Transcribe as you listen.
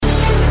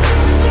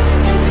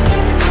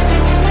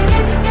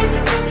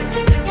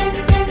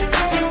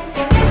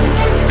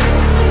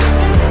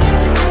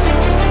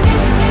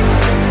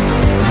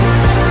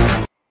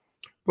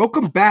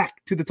Welcome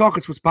back to the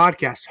Talking Sports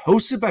Podcast,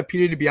 hosted by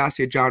Peter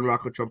DiBiase and John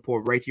Rocco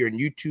Trumport, right here on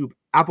YouTube,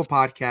 Apple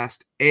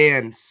Podcast,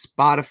 and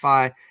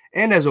Spotify.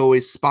 And as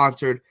always,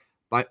 sponsored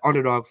by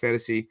Underdog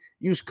Fantasy.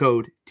 Use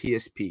code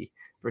TSP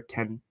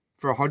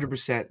for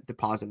 100%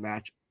 deposit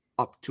match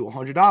up to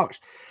 $100.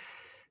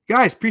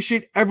 Guys,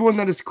 appreciate everyone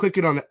that is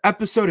clicking on the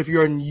episode. If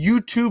you're on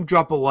YouTube,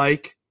 drop a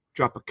like,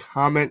 drop a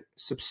comment,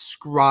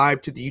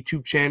 subscribe to the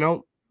YouTube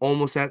channel.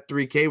 Almost at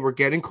 3K. We're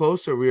getting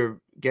closer. We are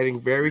getting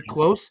very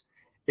close.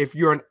 If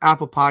you're on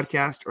Apple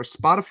Podcast or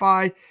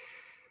Spotify,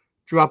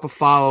 drop a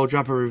follow,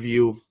 drop a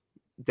review,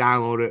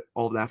 download it,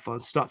 all that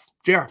fun stuff.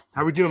 JR,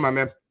 how we doing, my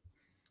man?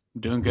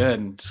 Doing good.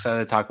 I'm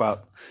excited to talk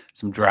about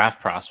some draft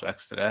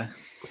prospects today.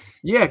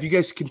 Yeah, if you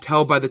guys can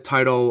tell by the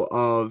title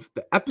of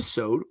the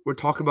episode, we're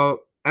talking about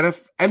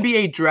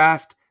NBA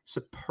draft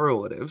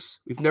superlatives.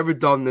 We've never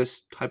done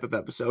this type of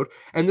episode,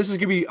 and this is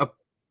going to be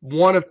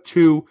one of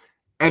two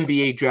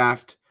NBA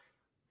draft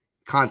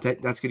content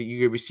you're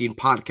gonna be seeing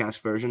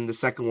podcast version. The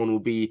second one will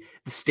be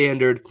the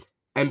standard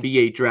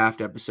NBA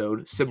draft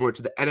episode, similar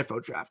to the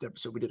NFL draft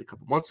episode we did a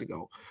couple months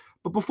ago.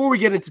 But before we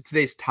get into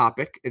today's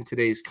topic and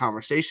today's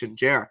conversation,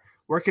 JR,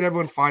 where can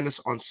everyone find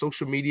us on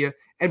social media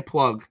and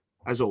plug,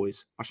 as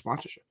always, our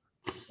sponsorship?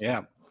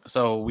 Yeah,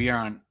 so we are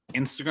on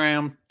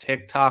Instagram,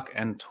 TikTok,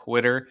 and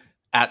Twitter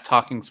at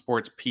Talking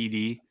Sports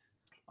PD.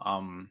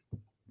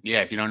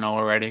 If you don't know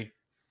already,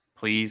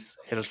 please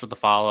hit us with the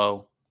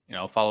follow.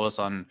 Follow us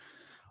on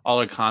all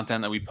our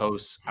content that we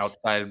post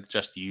outside of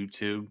just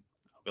YouTube.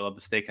 We love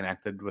to stay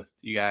connected with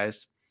you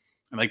guys.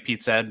 And like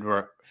Pete said,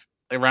 we're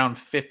around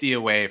 50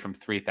 away from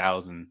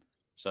 3,000.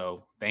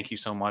 So thank you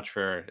so much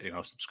for,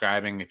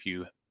 subscribing if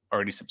you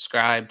already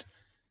subscribed.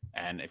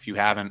 And if you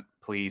haven't,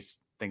 please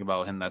think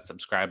about hitting that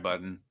subscribe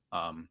button.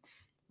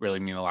 Really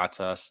mean a lot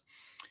to us.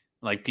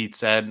 Like Pete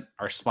said,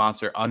 our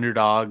sponsor,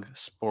 Underdog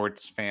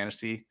Sports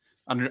Fantasy,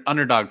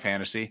 Underdog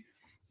Fantasy.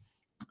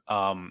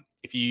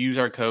 If you use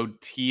our code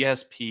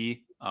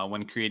TSP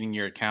when creating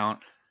your account,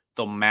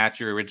 they'll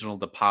match your original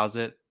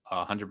deposit,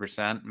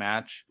 100%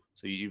 match.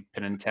 So you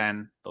put in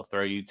 10, they'll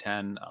throw you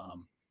 10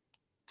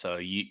 to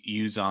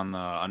use on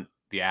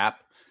the app.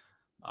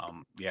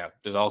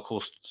 There's all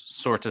cool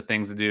sorts of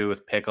things to do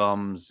with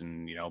pick'ems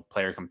and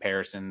player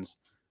comparisons.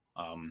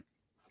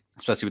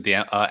 Especially with the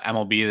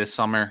MLB this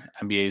summer.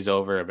 NBA is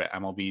over, but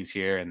MLB is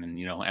here, and then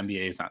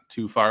NBA is not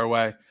too far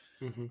away.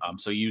 Mm-hmm.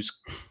 So use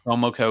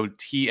promo code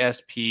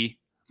TSP,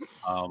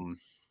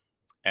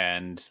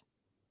 and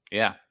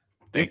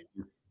thank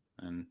you.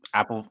 And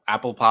Apple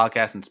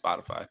Podcasts and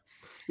Spotify.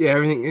 Yeah,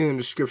 everything in the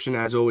description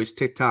as always.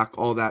 TikTok,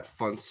 all that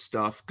fun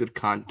stuff, good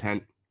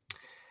content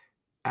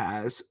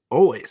as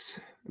always.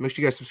 Make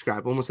sure you guys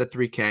subscribe. Almost at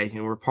 3K,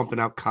 and we're pumping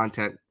out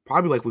content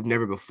probably like we've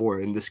never before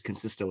in this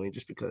consistently,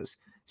 just because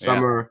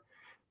summer,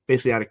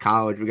 basically out of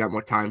college, we got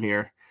more time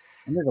here.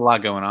 And there's a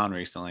lot going on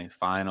recently.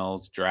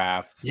 Finals,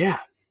 draft. Yeah.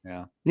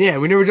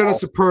 We never done a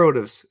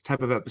superlatives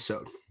type of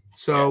episode.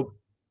 So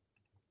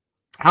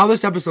how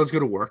this episode's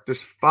going to work,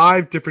 there's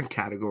 5 different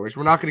categories.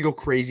 We're not going to go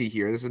crazy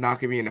here. This is not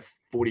going to be in a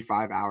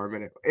 45-hour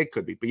minute. It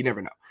could be, but you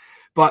never know.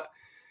 But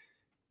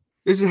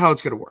this is how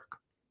it's going to work.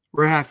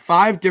 We're going to have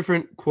 5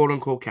 different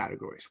quote-unquote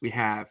categories. We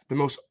have the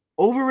most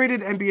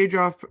overrated NBA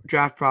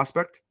draft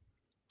prospect,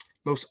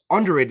 most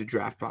underrated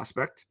draft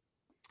prospect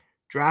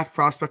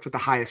with the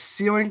highest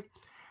ceiling,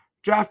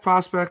 draft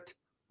prospect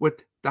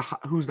with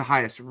who's the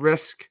highest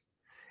risk,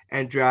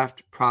 and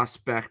draft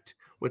prospect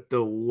with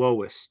the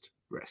lowest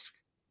risk.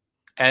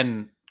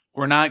 And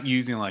we're not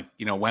using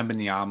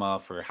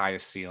Wembanyama for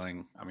highest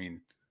ceiling. I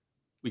mean,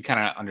 we kind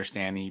of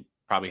understand he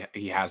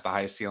has the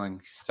highest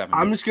ceiling. 7.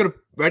 I'm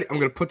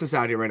gonna put this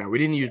out here right now. We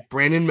didn't use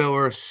Brandon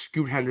Miller,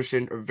 Scoot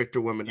Henderson, or Victor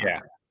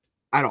Wembanyama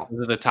at all.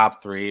 Those are the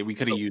top 3. We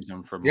could have used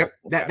them for. Yep,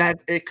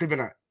 that it could have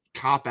been a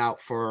cop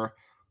out for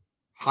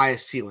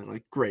highest ceiling.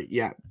 Like, great,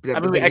 yeah.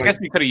 I guess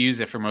we could have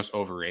used it for most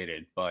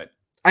overrated, but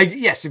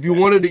yes, if you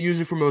wanted to use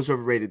it for most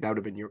overrated, that would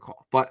have been your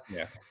call. But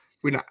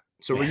we're not.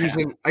 So we're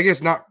using, I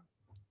guess not.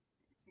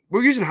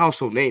 We're using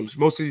household names.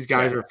 Most of these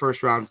guys are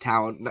first-round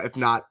talent, if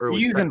not early.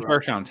 We're using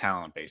first-round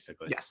talent,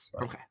 basically. Yes.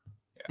 But, okay.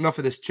 Yeah. Enough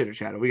of this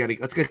chitter-chatter.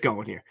 Let's get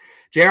going here.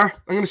 JR, I'm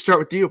going to start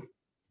with you.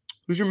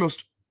 Who's your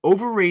most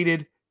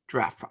overrated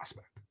draft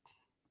prospect?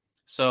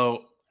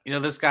 So,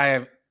 this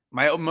guy,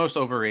 my most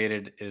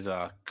overrated is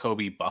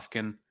Kobe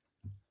Buffkin.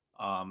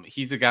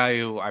 He's a guy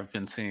who I've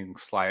been seeing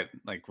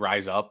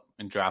rise up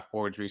in draft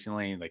boards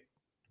recently,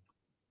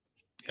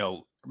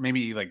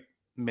 maybe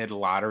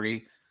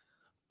mid-lottery.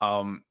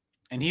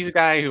 And he's a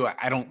guy who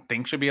I don't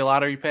think should be a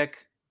lottery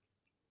pick.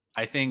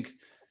 I think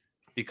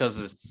because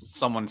it's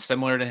someone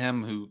similar to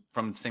him who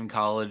from the same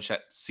college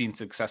that's seen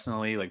success in the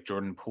league, like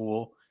Jordan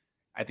Poole,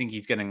 I think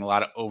he's getting a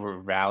lot of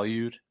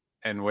overvalued.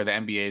 And where the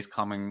NBA is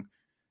coming,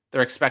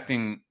 they're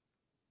expecting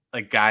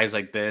guys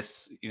like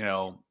this,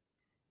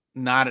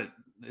 not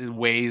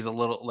weighs a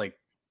little,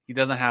 he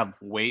doesn't have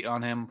weight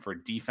on him for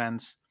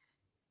defense.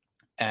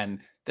 And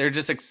they're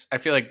just, I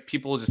feel like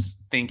people just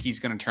think he's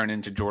going to turn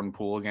into Jordan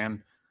Poole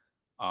again.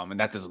 And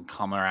that doesn't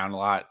come around a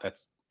lot.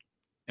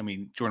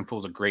 Jordan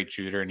Poole's a great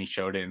shooter, and he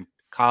showed it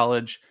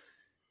college.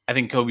 I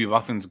think Kobe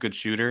Bufkin's a good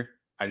shooter.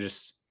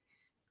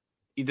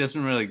 He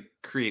doesn't really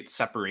create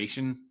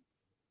separation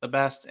the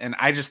best. And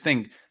I just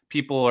think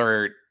people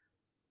are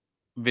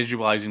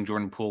visualizing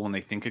Jordan Poole when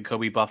they think of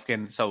Kobe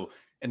Bufkin. So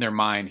in their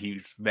mind,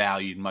 he's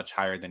valued much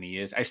higher than he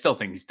is. I still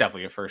think he's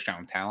definitely a first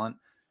round talent.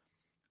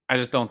 I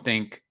just don't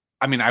think,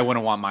 I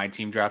wouldn't want my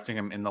team drafting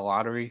him in the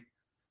lottery.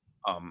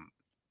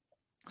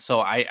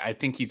 So I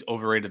think he's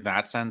overrated in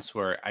that sense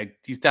where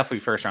he's definitely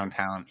first round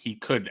talent. He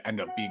could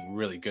end up being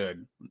really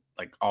good,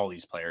 like all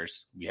these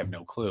players. We have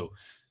no clue.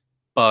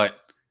 But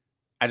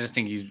I just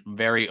think he's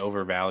very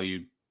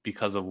overvalued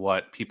because of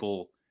what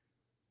people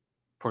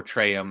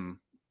portray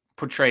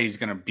he's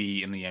going to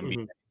be in the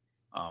NBA.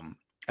 Mm-hmm.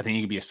 I think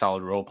he could be a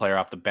solid role player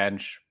off the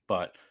bench,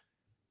 but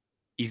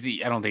I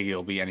don't think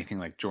he'll be anything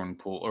like Jordan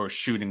Poole or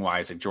shooting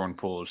wise like Jordan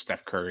Poole or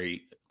Steph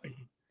Curry. Like,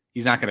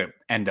 he's not going to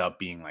end up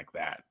being like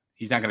that.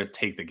 He's not going to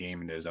take the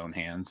game into his own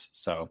hands.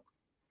 So,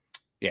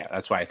 yeah,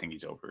 that's why I think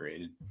he's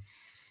overrated.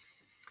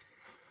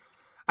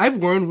 I've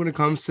learned when it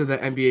comes to the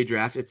NBA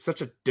draft, it's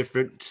such a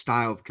different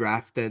style of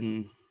draft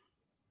than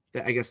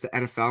I guess the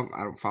NFL.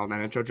 I don't follow the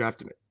NHL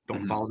draft.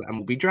 Don't follow the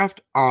MLB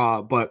draft.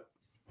 But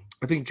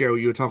I think, Gerald,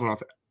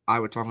 I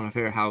was talking off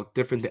air how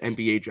different the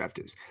NBA draft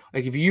is.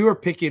 Like if you are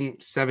picking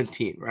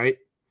 17, right?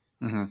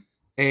 Mm-hmm.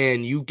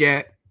 And you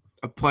get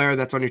a player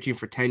that's on your team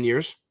for 10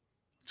 years.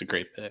 It's a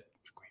great pick.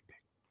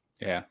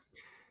 Yeah.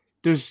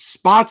 There's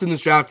spots in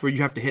this draft where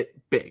you have to hit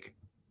big,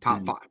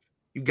 top 5.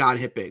 You got to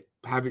hit big.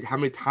 How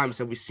many times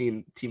have we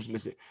seen teams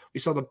miss it? We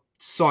saw the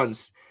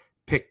Suns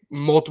pick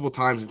multiple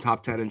times in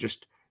top 10 and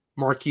just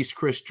Marquise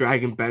Chris,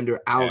 Dragon Bender,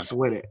 Alex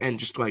Linnett, and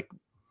just like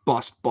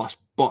bust.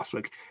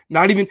 Like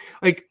not even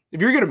like if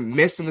you're gonna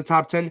miss in the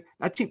top 10,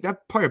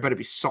 that player better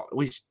be at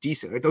least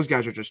decent. Like those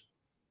guys are just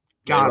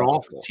god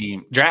awful.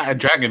 Team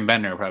Dragon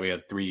Bender probably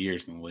had 3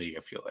 years in the league.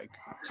 I feel like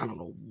I don't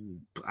know.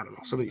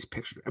 Some of these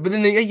pictures, but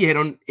then you hit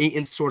on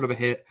Aiton's sort of a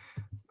hit.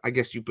 I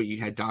guess you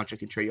had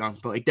Doncic and Trae Young,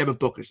 but like Devin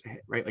Booker's a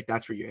hit, right? Like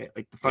that's where you hit.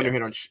 Like the Thunder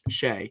hit on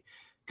Shea,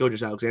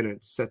 Gilgeous-Alexander,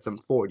 and sets them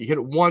forward. You hit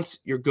it once,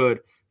 you're good.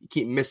 You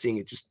keep missing,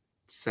 it just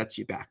sets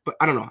you back. But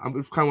I don't know. I'm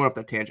kind of went off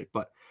that tangent.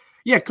 But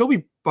yeah,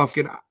 Kobe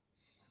Bufkin,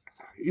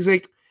 he's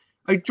like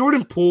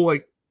Jordan Poole.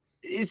 Like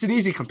it's an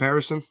easy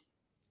comparison.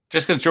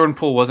 Just because Jordan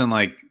Poole wasn't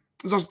like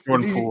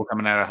Jordan easy. Poole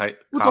coming out of college.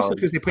 It's also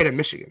because they played at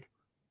Michigan.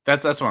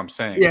 That's what I'm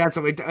saying. Yeah,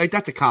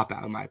 that's a cop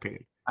out in my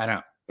opinion. I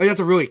know. Like, that's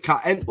a really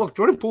and look,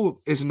 Jordan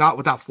Poole is not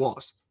without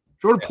flaws.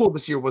 Jordan Poole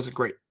this year wasn't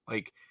great.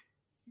 Like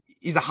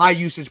he's a high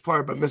usage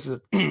player, but misses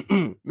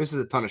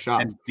a ton of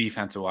shots. And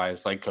defensive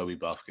wise, like Kobe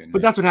Bufkin.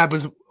 But that's what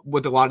happens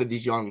with a lot of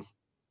these young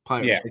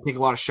players. Yeah. They take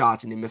a lot of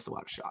shots and they miss a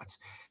lot of shots.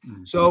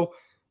 Mm-hmm. So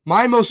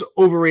my most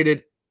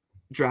overrated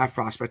draft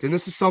prospect, and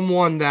this is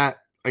someone that,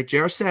 like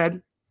Jared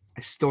said,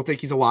 I still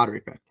think he's a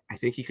lottery pick. I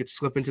think he could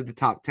slip into the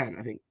top 10.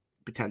 I think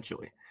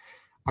potentially.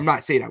 I'm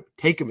not saying I would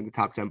take him in the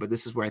top 10, but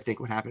this is where I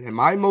think would happen. And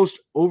my most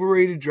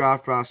overrated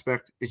draft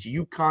prospect is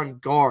UConn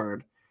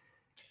guard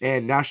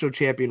and national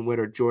champion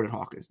winner Jordan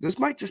Hawkins. This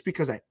might just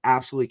because I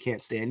absolutely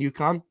can't stand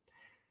UConn,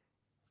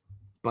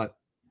 but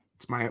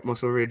it's my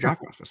most overrated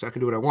draft prospect, so I can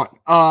do what I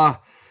want.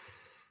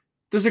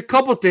 There's a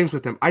couple things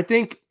with him. I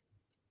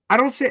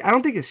don't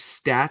think his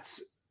stats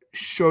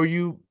show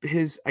you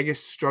his, I guess,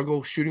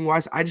 struggle shooting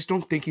wise. I just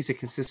don't think he's a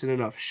consistent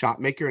enough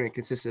shot maker and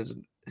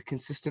a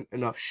consistent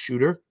enough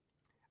shooter.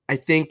 I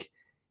think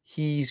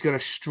he's going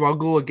to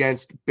struggle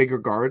against bigger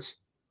guards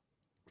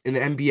in the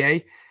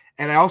NBA.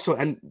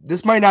 And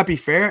this might not be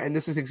fair, and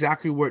this is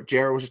exactly what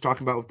Jared was just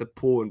talking about with the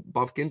Poole and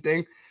Bufkin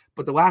thing,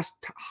 but the last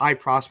high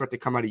prospect to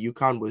come out of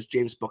UConn was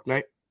James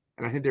Bouknight,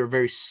 and I think they were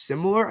very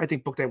similar. I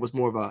think Bouknight was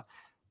more of a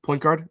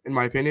point guard, in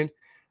my opinion,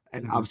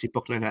 and obviously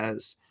Bouknight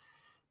has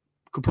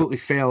completely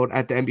failed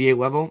at the NBA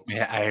level.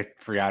 Yeah, I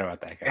forgot about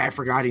that guy. I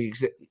forgot he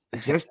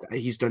exists.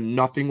 He's done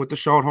nothing with the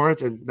Charlotte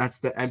Hornets, and that's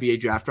the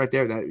NBA draft right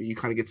there, that you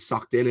kind of get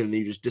sucked in and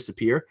you just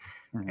disappear,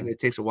 and it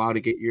takes a while to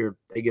get your,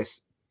 I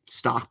guess,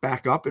 stock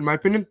back up, in my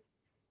opinion.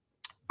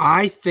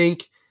 I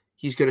think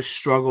he's going to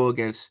struggle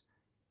against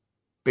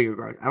bigger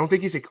guards. I don't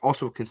think he's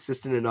also a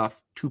consistent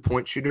enough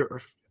 2-point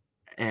shooter,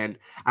 and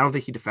I don't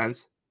think he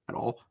defends at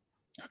all.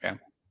 Okay.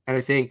 And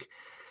I think,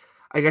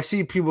 like, I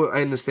see people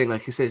in this thing,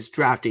 like he says,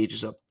 draft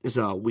age is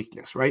a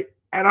weakness, right?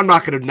 And I'm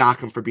not going to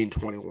knock him for being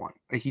 21.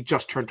 Like, he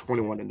just turned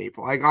 21 in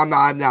April. Like, I'm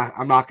not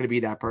going to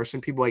be that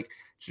person. People like,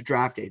 it's a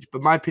draft age.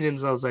 But my opinion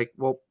is, I was like,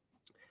 well,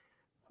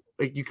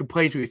 like, you can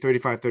play until you're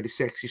 35,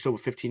 36. You still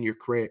have a 15-year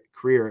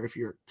career if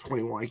you're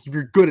 21. Like, if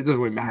you're good, it doesn't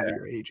really matter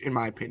your age, in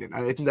my opinion.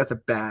 I think that's a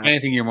bad. I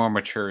think you're more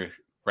mature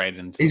right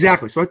into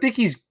exactly. So I think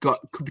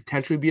could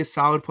potentially be a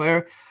solid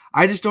player.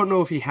 I just don't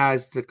know if he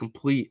has the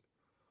complete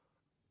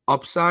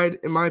upside,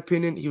 in my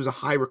opinion. He was a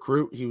high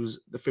recruit. He was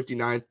the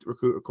 59th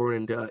recruit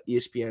according to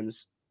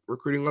ESPN's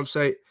recruiting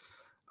website.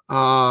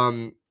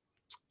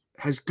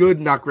 Has good,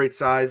 not great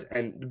size,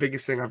 and the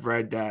biggest thing I've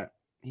read that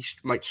he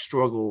might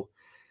struggle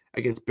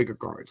against bigger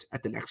guards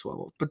at the next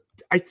level. But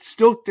I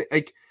still think,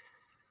 like,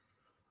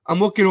 I'm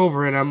looking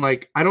over and I'm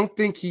like, I don't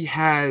think he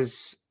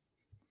has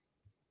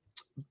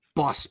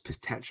bust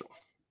potential.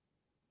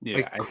 Yeah,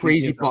 I think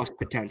crazy bust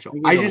potential.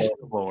 I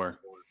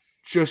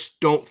just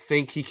don't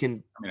think he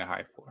can. I mean, a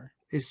high floor.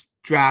 His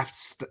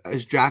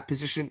draft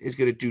position is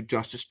going to do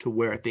justice to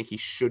where I think he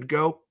should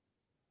go.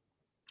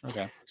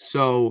 Okay.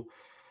 So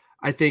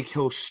I think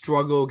he'll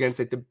struggle against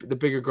the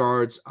bigger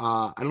guards.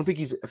 I don't think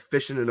he's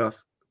efficient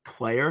enough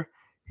player.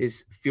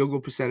 His field goal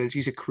percentage,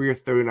 he's a career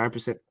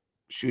 39%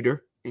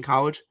 shooter in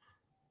college.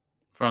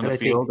 From the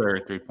field or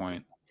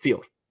 3-point?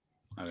 Field.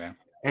 Okay.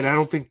 And I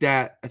don't think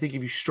that – I think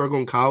if you struggle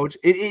in college,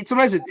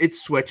 sometimes it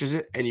switches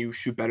it and you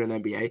shoot better in the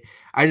NBA.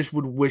 I just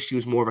would wish he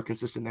was more of a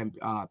consistent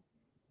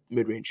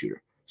mid-range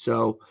shooter.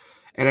 So –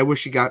 and I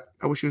wish he was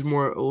a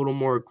little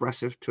more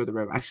aggressive to the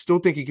rim. I still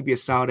think he could be a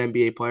solid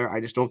NBA player. I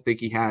just don't think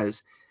he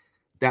has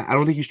that. I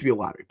don't think he should be a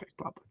lottery pick,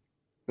 probably.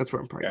 That's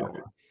where I'm probably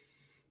going.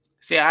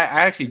 See, I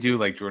actually do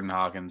like Jordan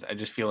Hawkins. I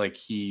just feel like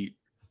he's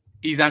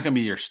not going to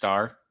be your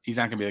star. He's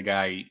not going to be the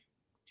guy,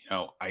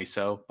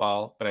 ISO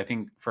ball. But I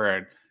think for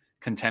a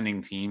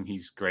contending team,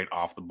 he's great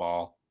off the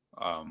ball.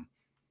 And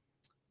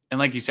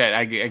like you said,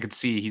 I could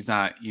see he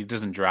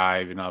doesn't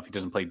drive enough. He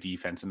doesn't play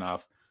defense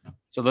enough.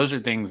 So those are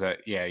things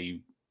that,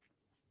 you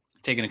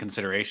take into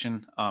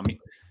consideration.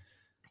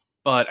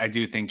 But I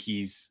do think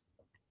he's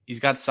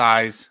got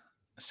size,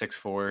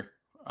 6'4", for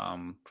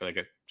like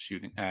a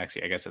shooting.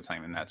 Actually, I guess that's not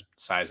even that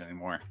size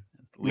anymore.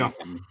 No.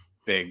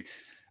 Big.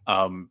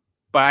 But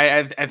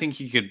I think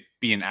he could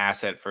be an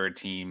asset for a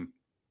team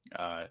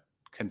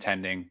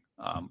contending.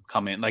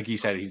 Come in, like you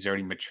said, he's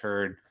already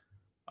matured.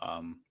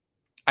 I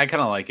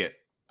kind of like it.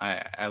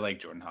 I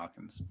like Jordan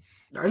Hawkins.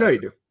 I know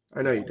you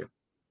do.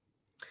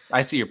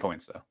 I see your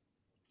points, though.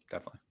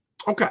 Definitely.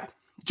 Okay.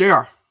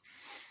 JR,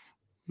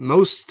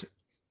 most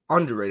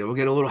underrated. We'll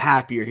get a little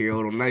happier here, a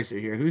little nicer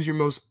here. Who's your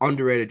most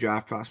underrated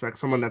draft prospect?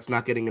 Someone that's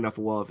not getting enough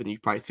love and you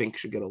probably think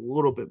should get a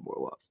little bit more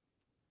love.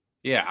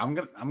 Yeah,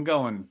 I'm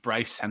going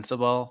Bryce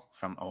Sensabaugh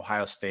from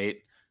Ohio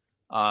State.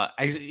 I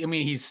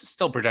mean, he's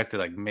still projected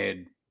like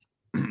mid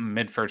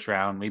first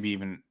round, maybe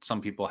even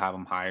some people have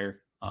him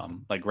higher,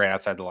 like right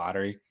outside the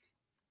lottery.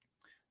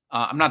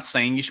 I'm not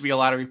saying you should be a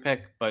lottery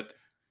pick, but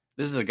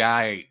this is a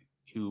guy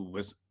who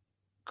was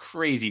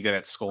crazy good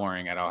at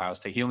scoring at Ohio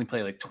State. He only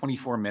played like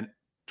 24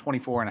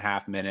 and a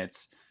half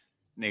minutes.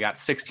 And they got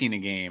 16 a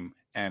game.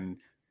 And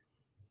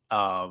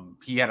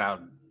he had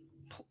a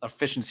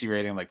efficiency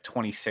rating of like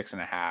 26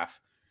 and a half.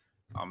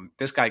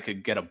 This guy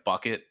could get a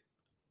bucket.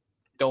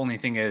 The only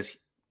thing is,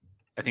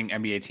 I think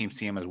NBA teams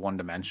see him as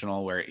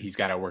one-dimensional where he's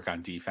got to work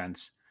on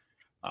defense.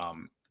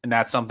 And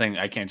that's something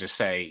I can't just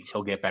say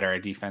he'll get better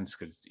at defense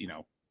because,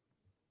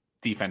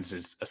 defense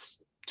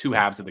is two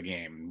halves of the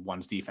game.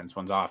 One's defense,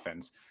 one's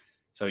offense.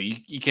 So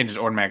you can't just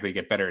automatically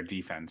get better at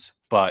defense.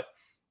 But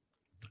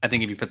I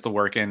think if he puts the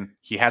work in,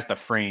 he has the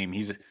frame.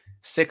 He's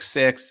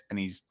 6'6", and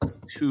he's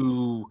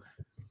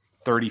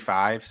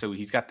 235. So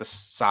he's got the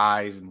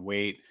size and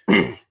weight.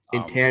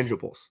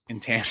 Intangibles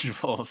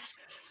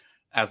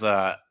as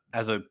a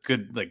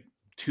good like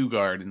two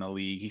guard in the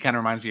league. He kind of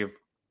reminds me of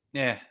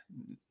I'm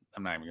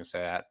not even gonna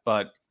say that,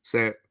 but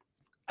say it.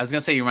 I was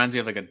gonna say he reminds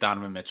me of like a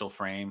Donovan Mitchell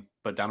frame,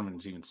 but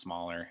Donovan's even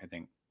smaller. I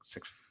think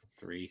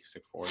 6'3",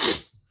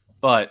 6'4".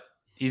 But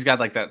he's got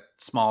like that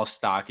small,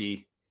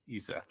 stocky.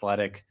 He's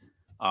athletic.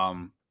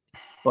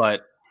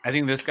 But I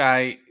think this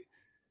guy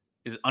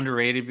is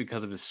underrated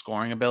because of his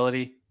scoring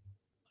ability.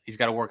 He's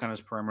got to work on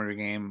his perimeter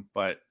game,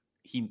 but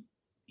he's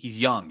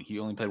young. He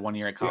only played 1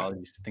 year at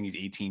college. I think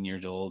he's 18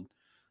 years old,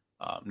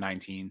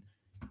 19.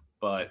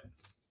 But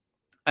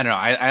I don't know.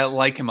 I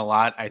like him a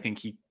lot. I think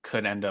he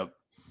could end up,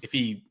 if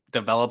he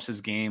develops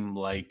his game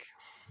like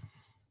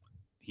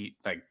he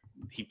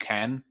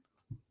can,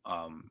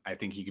 I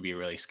think he could be a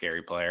really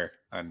scary player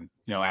and,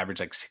 average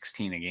like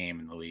 16 a game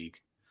in the league.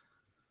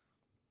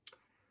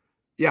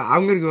 Yeah,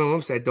 I'm going to go on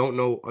and say I don't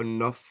know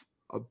enough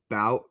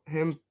about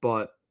him,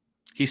 but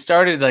he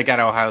started like at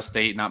Ohio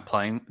State, not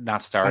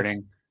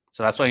starting.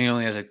 So that's why he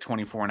only has like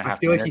 24 and a half. I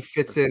feel like he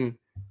fits in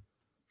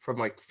from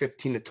like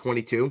 15 to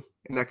 22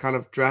 in that kind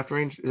of draft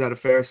range. Is that a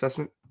fair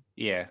assessment?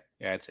 Yeah,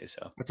 I'd say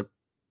so. That's a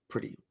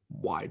pretty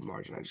wide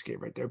margin I just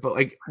gave right there, but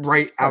like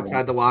right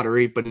outside the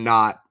lottery, but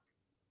not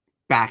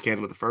back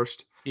end with the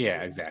first.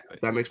 Yeah, exactly.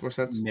 That makes more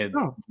sense.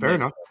 Fair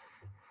enough.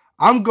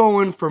 I'm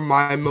going for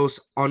my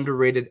most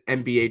underrated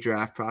NBA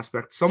draft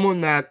prospect,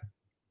 someone that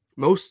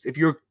if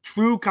you're a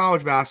true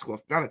college basketball,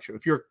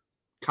 if you're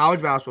a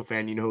college basketball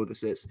fan, you know who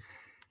this is.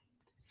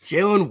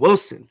 Jalen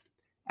Wilson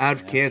out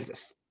of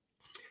Kansas.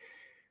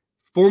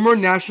 Former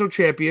national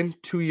champion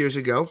 2 years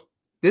ago.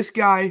 This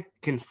guy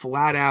can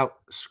flat out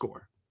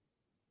score.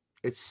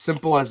 It's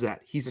simple as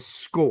that. He's a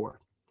scorer.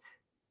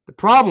 The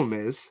problem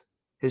is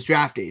his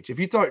draft age. If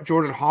you thought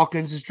Jordan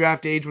Hawkins'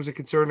 draft age was a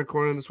concern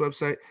according to this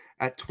website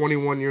at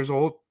 21 years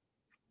old,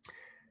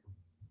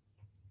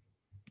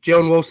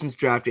 Jalen Wilson's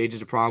draft age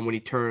is a problem when he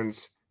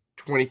turns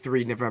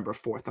 23 November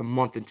 4th, a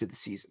month into the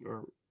season,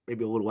 or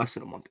maybe a little less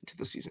than a month into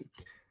the season.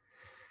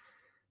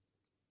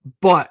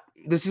 But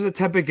this is a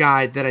type of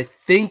guy that I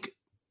think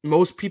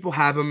most people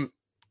have him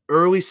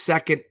early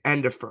second,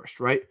 end of first,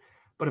 right?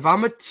 But if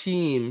I'm a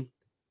team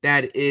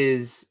that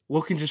is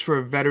looking just for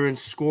a veteran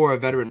scorer, a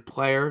veteran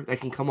player that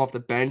can come off the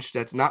bench,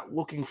 that's not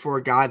looking for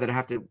a guy that I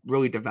have to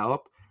really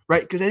develop,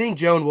 right? Because I think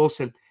Jalen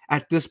Wilson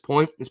at this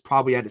point is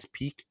probably at his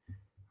peak.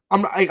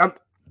 I'm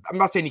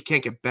not saying he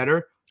can't get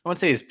better. I wouldn't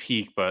say his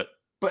peak, but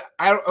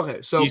I don't.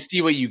 Okay, so you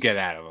see what you get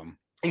out of him.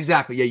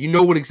 Exactly. Yeah, you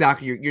know what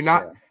exactly you're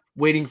not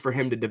waiting for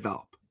him to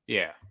develop.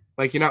 Yeah.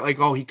 Like, you're not like,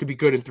 oh, he could be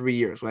good in 3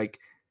 years. Like,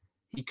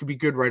 he could be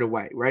good right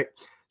away, right?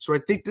 So I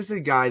think this is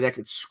a guy that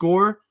could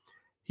score.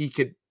 He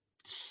could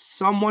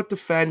somewhat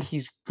defend.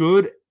 He's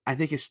good. I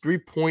think his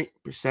 3-point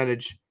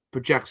percentage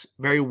projects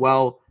very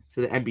well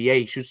to the NBA.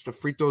 He shoots the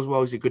free throws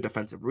well. He's a good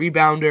defensive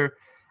rebounder.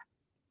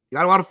 You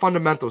got a lot of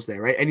fundamentals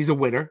there, right? And he's a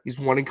winner. He's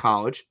won in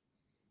college.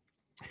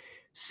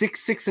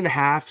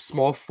 6'6.5",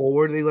 small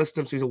forward, they list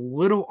him. So he's a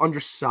little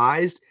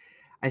undersized.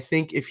 I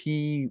think if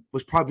he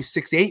was probably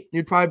 6'8",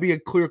 he'd probably be a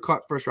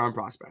clear-cut first-round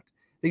prospect.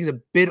 I think he's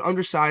a bit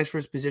undersized for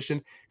his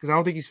position because I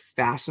don't think he's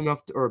fast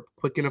enough or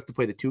quick enough to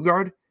play the 2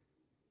 guard.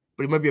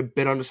 But he might be a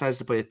bit undersized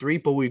to play the 3.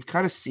 But we've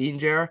kind of seen,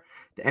 Jared,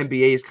 the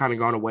NBA has kind of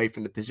gone away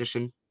from the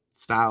position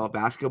style of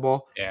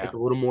basketball. Yeah. It's a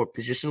little more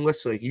positionless.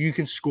 So like, if you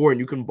can score and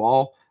you can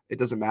ball, it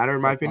doesn't matter,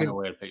 in my opinion. Find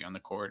a way to put you on the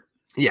court.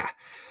 Yeah.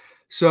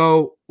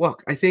 So,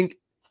 look, I think,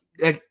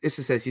 like this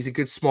says, he's a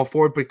good small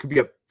forward, but it could be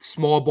a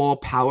small ball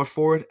power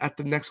forward at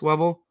the next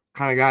level,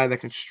 kind of guy that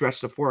can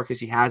stretch the floor because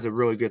he has a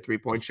really good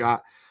 3-point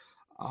shot.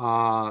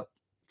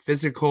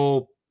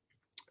 Physical,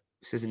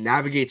 says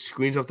navigates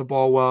screens off the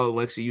ball well,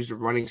 likes to use the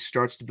running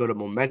starts to build a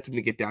momentum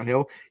to get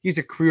downhill. He's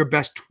a career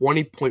best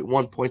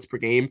 20.1 points per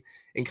game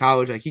in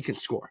college. Like, he can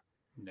score.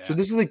 Yeah. So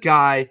this is a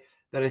guy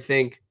that I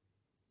think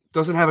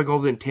doesn't have like all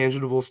the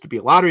intangibles to be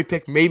a lottery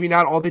pick, maybe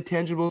not all the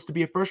intangibles to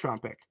be a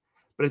first-round pick.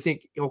 But I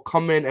think he'll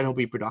come in and he'll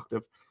be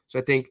productive. So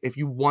I think if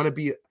you want to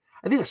be,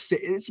 I think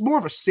it's more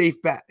of a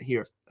safe bet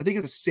here. I think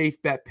it's a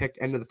safe bet pick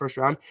end of the first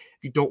round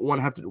if you don't want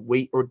to have to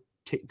wait or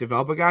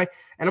develop a guy.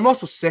 And I'm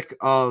also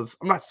I'm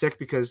not sick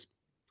because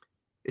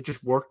it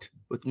just worked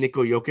with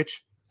Nikola Jokic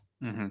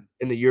in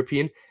the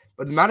European.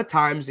 But the amount of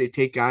times they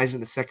take guys in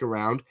the second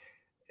round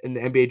in the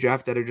NBA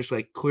draft that are just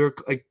like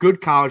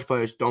good college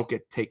players don't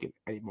get taken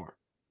anymore.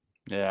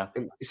 Yeah.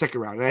 In the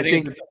second round. And I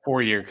think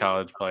 4-year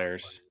college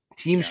players.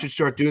 Teams should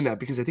start doing that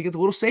because I think it's a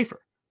little safer.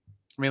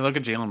 I mean, look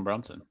at Jalen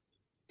Brunson.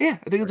 Yeah,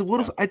 I think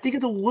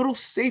it's a little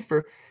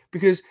safer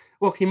because,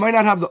 look, he might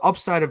not have the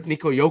upside of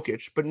Nikola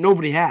Jokic, but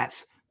nobody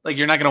has. Like,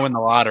 you're not going to win the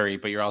lottery,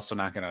 but you're also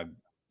not going to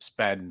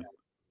spend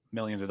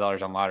millions of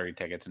dollars on lottery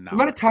tickets. And the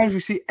amount of times we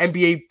see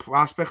NBA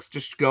prospects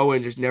just go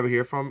and just never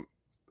hear from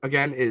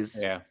again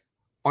is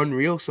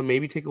unreal. So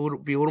maybe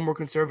be a little more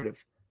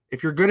conservative.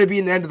 If you're going to be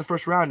in the end of the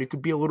first round, you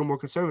could be a little more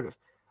conservative.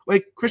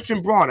 Like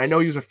Christian Braun, I know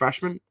he was a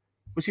freshman.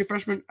 Was he a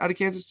freshman out of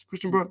Kansas,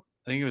 Christian Braun?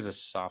 I think he was a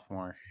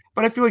sophomore.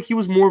 But I feel like he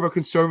was more of a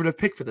conservative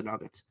pick for the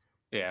Nuggets.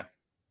 Yeah,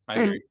 I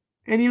agree.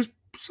 And he was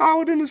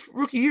solid in his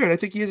rookie year, and I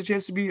think he has a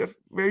chance to be a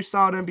very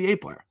solid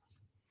NBA player.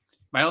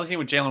 My only thing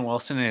with Jalen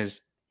Wilson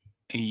is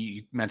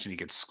he mentioned he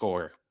could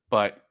score,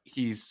 but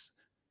he's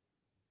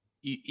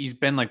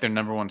been like their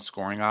number one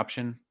scoring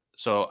option.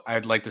 So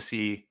I'd like to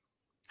see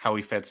how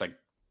he fits like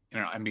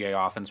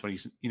NBA offense, but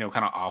he's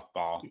kind of off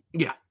ball.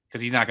 Yeah.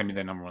 Because he's not going to be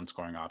the number one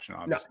scoring option,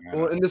 obviously. No.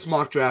 Well, in this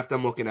mock draft,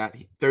 I'm looking at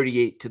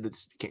 38 to the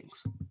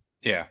Kings.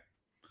 Yeah.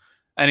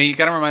 And he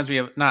kind of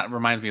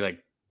reminds me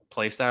like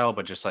play style,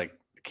 but just like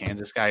the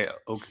Kansas guy.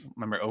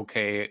 Remember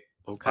Abaji,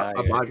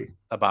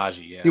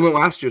 yeah. He went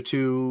last year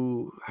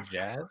to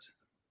Jazz?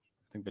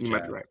 I think the Jazz. You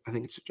might be right. I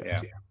think it's the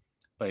Jazz, yeah.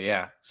 But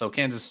yeah, so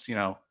Kansas,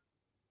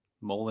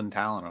 molding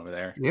talent over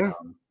there. Yeah.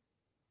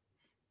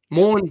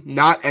 Molding,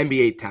 not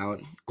NBA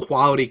talent,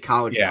 quality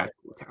college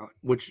basketball talent,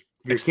 which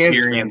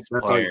experienced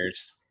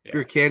players. If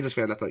you're a Kansas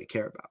fan, that's all you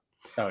care about.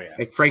 Oh, yeah.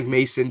 Like Frank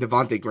Mason,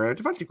 Devontae Graham.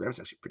 Devontae Graham's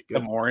actually pretty good.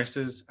 The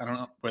Morrises, I don't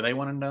know. Were they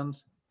one and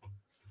dones?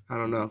 I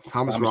don't know.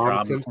 Thomas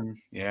Robinson.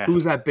 Yeah. Who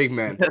was that big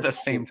man? At the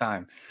same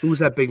time. Who was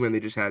that big man they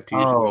just had 2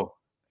 years ago?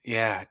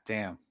 Yeah.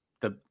 Damn.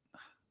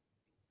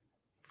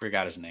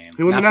 Forgot his name.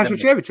 He won the national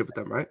championship with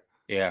them, right?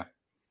 Yeah.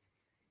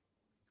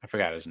 I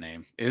forgot his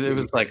name. It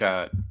was like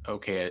a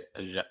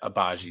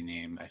Abaji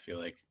name, I feel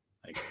like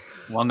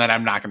one that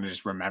I'm not going to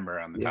just remember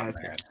on the top of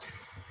my head.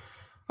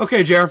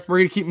 Okay, Jared, we're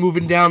going to keep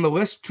moving down the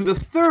list to the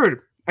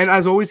third. And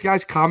as always,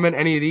 guys, comment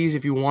any of these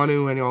if you want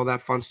to, and all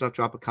that fun stuff.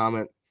 Drop a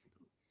comment.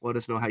 Let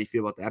us know how you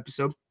feel about the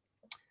episode.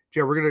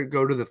 Jared, we're going to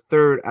go to the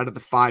third out of the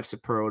 5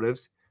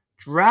 superlatives.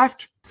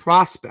 Draft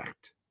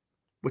prospect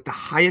with the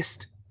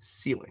highest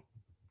ceiling.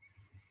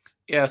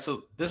 Yeah,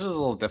 so this was a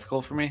little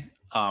difficult for me.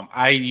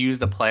 I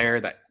used a player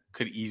that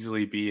could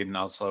easily be and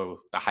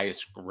also the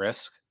highest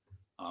risk.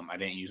 I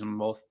didn't use them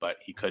both, but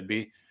he could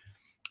be.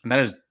 And that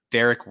is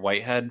Derek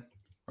Whitehead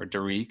or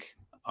Derek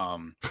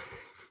out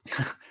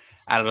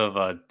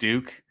of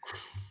Duke.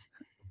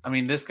 I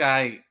mean, this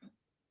guy,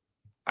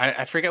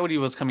 I forget what he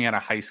was coming out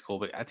of high school,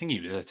 but I think he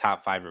was a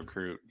top 5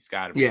 recruit. He's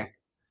got to be. Yeah,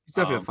 he's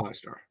definitely a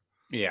 5-star.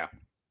 Yeah.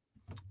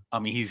 I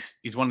mean,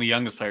 he's one of the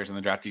youngest players in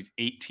the draft. He's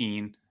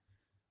 18,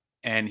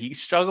 and he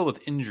struggled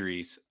with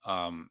injuries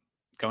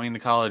going into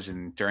college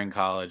and during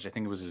college. I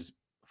think it was his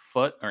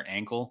foot or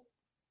ankle.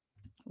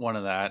 one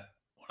of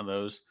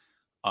those.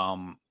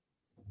 Um,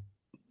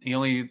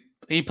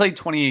 he played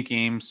 28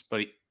 games,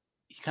 but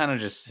he kind of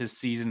just his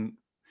season.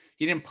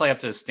 He didn't play up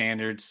to his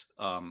standards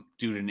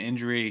due to an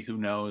injury. Who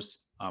knows?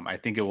 I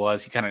think it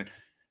was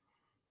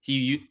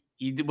he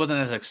wasn't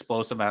as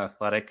explosive and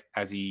athletic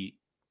as he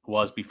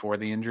was before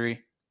the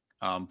injury,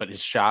 but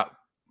his shot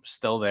was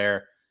still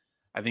there.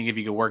 I think if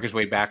he could work his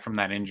way back from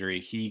that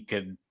injury, he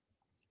could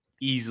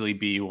easily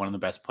be one of the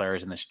best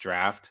players in this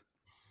draft.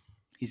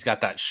 He's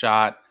got that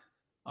shot.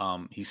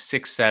 He's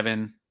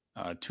 6'7",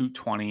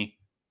 220.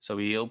 So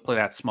he'll play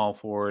that small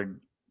forward,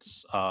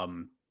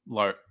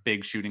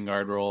 big shooting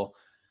guard role.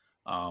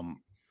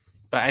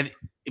 But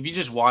if you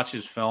just watch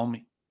his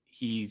film,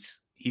 he's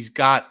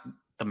got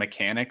the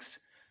mechanics.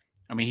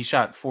 I mean, he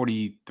shot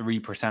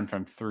 43%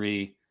 from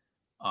three,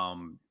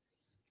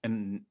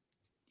 and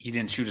he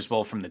didn't shoot as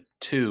well from the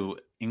two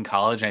in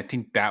college. I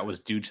think that was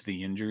due to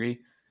the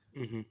injury.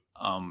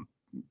 Mm-hmm.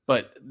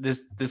 But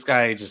this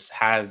guy just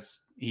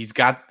he's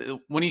got,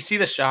 when you see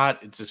the shot,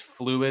 it's just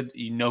fluid.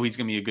 You know he's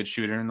going to be a good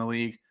shooter in the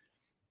league.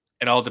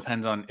 It all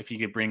depends on if he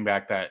could bring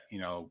back that,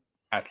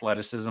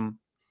 athleticism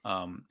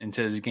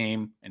into his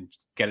game and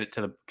get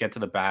to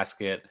the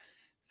basket,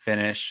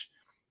 finish.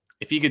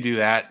 If he could do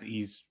that,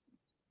 he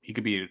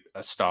could be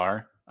a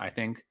star, I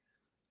think.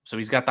 So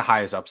he's got the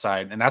highest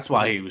upside, and that's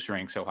why he was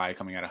ranked so high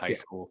coming out of high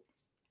school.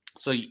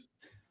 So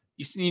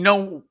you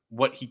know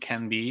what he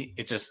can be.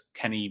 It just,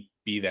 can he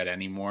be that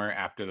anymore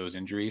after those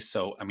injuries?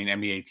 So, I mean,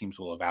 NBA teams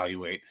will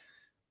evaluate,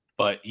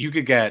 but he'll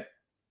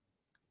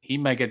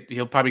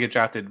probably get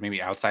drafted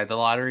maybe outside the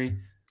lottery. I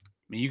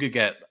mean, you could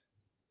get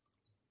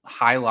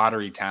high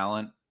lottery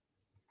talent.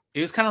 It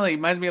was kind of like,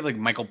 reminds me of like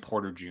Michael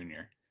Porter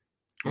Jr.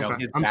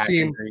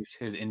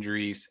 His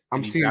injuries.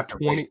 I'm seeing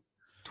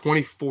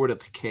 24 to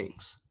the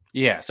Kings.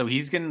 Yeah, so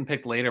he's getting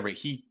picked later, but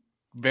he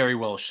very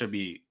well should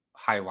be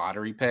high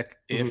lottery pick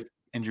if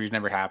injuries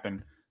never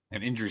happen,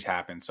 and injuries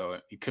happen, so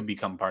it could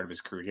become part of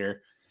his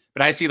career.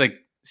 But I see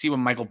with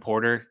Michael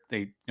Porter,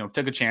 they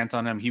took a chance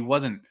on him. He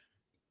wasn't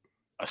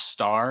a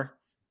star,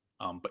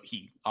 but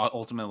he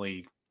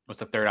ultimately was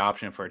the third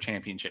option for a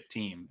championship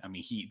team. I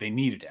mean, they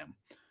needed him,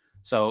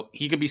 so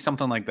he could be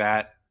something like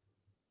that.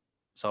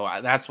 So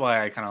that's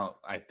why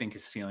I think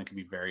his ceiling could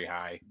be very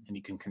high, and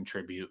he can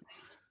contribute.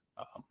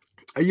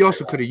 You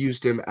also could have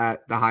used him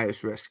at the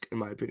highest risk, in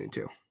my opinion,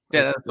 too.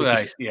 Yeah,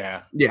 that's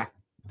yeah,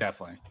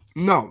 definitely.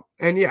 No,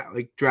 and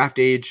draft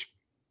age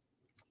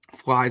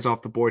flies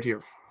off the board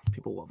here.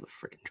 People love the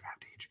freaking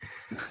draft age.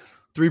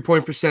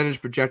 3-point percentage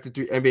projected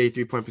through NBA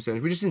 3-point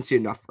percentage. We just didn't see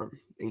enough from him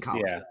in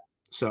college. Yeah.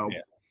 So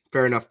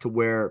fair enough to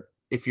where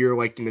if you're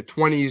in the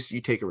 20s,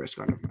 you take a risk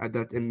on him.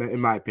 That, in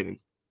my opinion,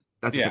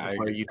 that's the type of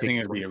player you take. I think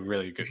it'd be a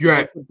really good. If you're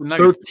at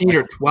 13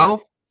 or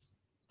 12,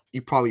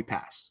 you probably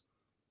pass.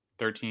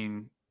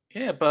 13.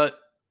 Yeah, but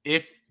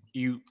if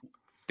you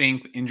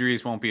think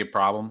injuries won't be a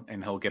problem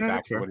and he'll get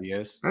back to what he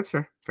is. That's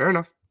fair. Fair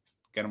enough.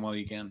 Get him while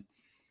you can.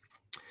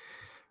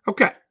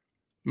 Okay.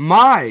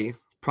 My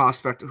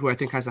prospect, who I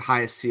think has the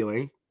highest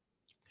ceiling,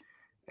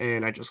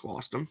 and I just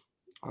lost him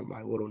on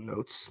my little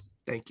notes.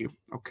 Thank you.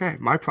 Okay.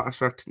 My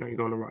prospect, no,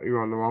 you're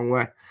on the wrong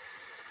way.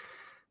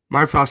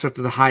 My prospect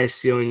of the highest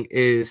ceiling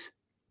is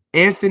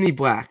Anthony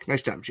Black.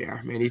 Nice job,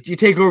 JR, man. You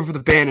take over for the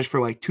banish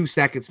for 2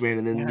 seconds, man,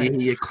 and then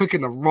you're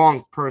clicking the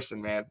wrong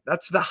person, man.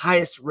 That's the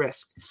highest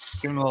risk.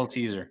 Give him a little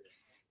teaser.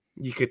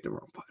 You hit the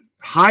wrong button.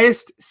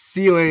 Highest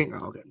ceiling.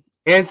 Oh, good.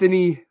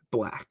 Anthony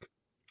Black.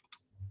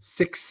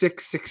 6'6",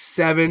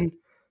 6'7",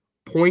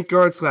 point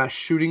guard /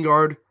 shooting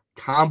guard,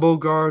 combo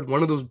guard,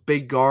 one of those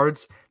big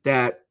guards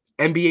that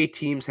NBA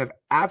teams have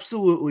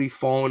absolutely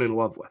fallen in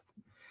love with.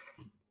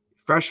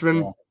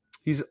 Freshman,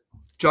 he's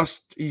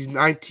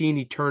 19.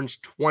 He turns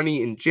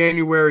 20 in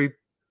January.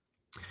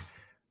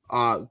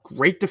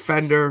 Great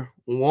defender,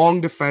 long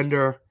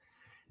defender.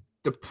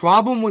 The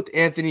problem with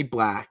Anthony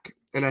Black,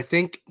 and I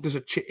think he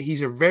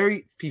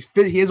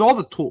has all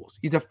the tools.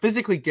 He's a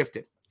physically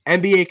gifted.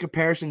 NBA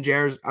comparison,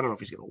 Jared, I don't know if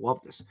he's going to love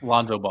this.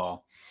 Lonzo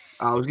Ball.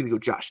 I was going to go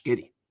Josh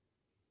Giddey.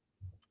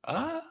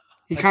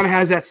 He kind of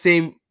has that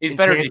same. He's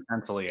better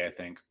defensively, I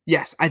think.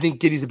 Yes, I think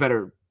Giddey's a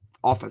better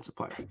offensive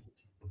player.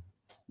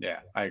 Yeah,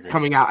 I agree.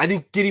 Coming out, I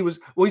think Giddey was.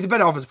 Well, he's a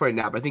better offensive player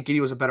now, but I think Giddey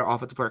was a better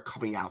offensive player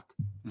coming out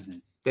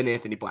than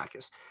Anthony Black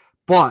is.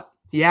 But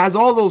he has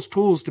all those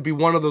tools to be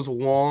one of those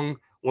long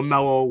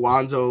LaMelo,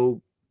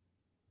 Lonzo,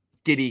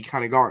 Giddey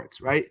kind of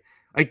guards, right?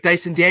 Like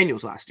Dyson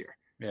Daniels last year.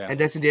 Yeah. And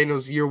Dyson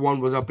Daniels year one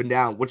was up and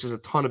down, which is a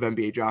ton of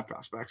NBA draft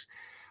prospects.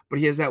 But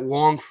he has that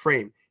long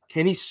frame.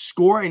 Can he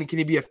score, and can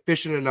he be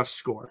efficient enough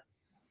score?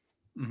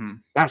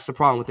 That's the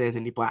problem with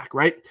Anthony Black,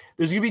 right?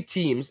 There's going to be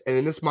teams, and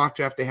in this mock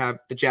draft, they have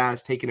the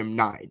Jazz taking him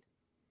 9,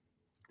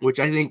 which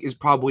I think is he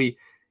probably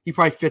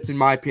fits, in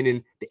my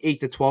opinion, the 8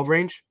 to 12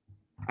 range,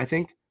 I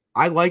think.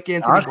 I like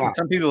Anthony Black.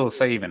 Some people will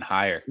say even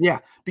higher. Yeah,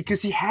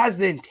 because he has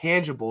the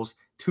intangibles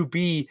to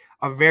be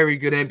a very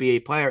good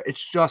NBA player.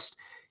 It's just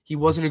he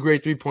wasn't a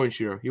great three-point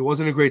shooter. He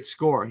wasn't a great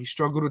scorer. He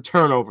struggled with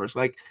turnovers.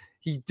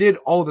 He did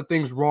all the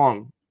things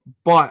wrong,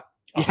 but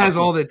He has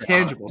all the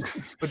tangibles,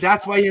 but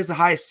that's why he has the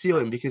highest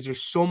ceiling, because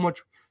there's so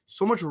much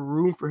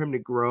room for him to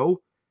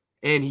grow,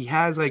 and he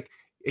has like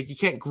he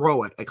can't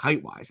grow it like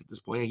height wise at this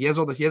point. He has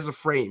the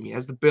frame, he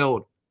has the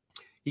build,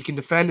 he can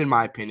defend, in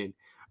my opinion.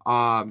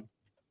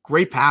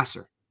 Great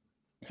passer,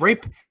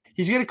 great.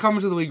 He's gonna come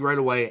into the league right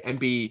away and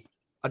be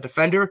a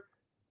defender,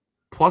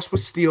 plus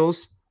with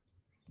steals,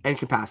 and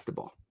can pass the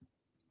ball.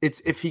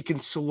 It's if he can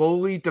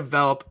slowly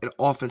develop an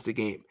offensive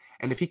game,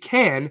 and if he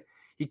can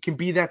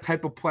be that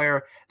type of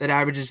player that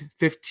averages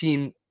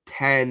 15,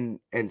 10,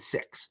 and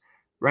 6,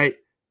 right?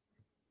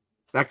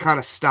 That kind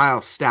of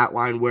style stat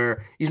line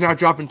where he's not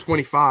dropping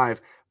 25,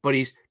 but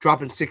he's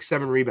dropping 6,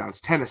 7 rebounds,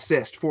 10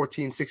 assists,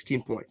 14,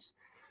 16 points.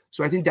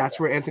 So I think that's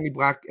where Anthony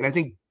Black, and I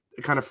think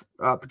it kind of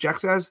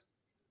projects as.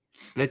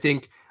 And I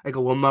think like a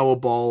LaMelo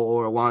Ball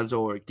or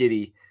Alonzo or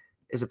Giddey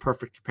is a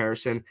perfect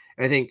comparison.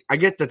 And I think I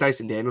get the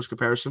Dyson Daniels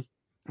comparison.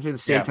 I think the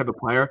same type of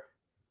player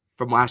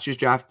from last year's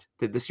draft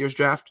to this year's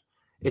draft.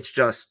 It's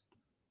just,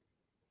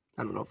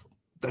 I don't know if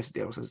Dyson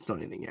Daniels hasn't done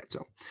anything yet.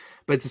 So,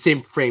 but it's the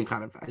same frame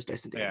kind of as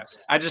Dyson Daniels.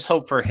 Yeah. I just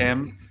hope for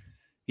him,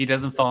 he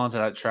doesn't fall into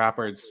that trap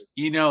where it's,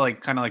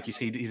 like kind of like you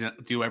see, he's a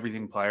do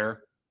everything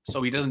player.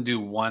 So he doesn't do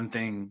one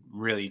thing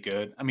really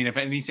good. I mean, if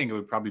anything, it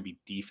would probably be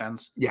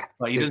defense. Yeah.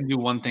 But he doesn't do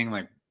one thing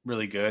like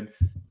really good.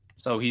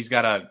 So he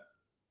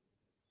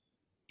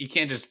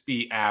can't just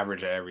be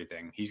average at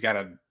everything. He's got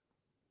to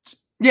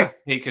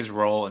take his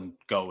role and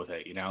go with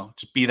it,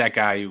 just be that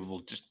guy who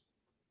will just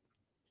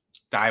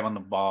dive on the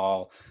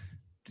ball,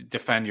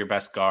 defend your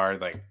best guard.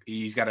 Like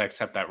he's got to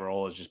accept that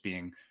role as just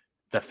being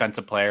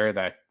defensive player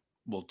that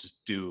will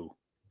just do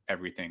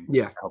everything.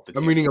 Yeah.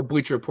 I'm reading a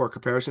Bleacher Report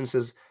comparison. It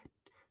says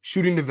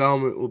shooting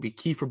development will be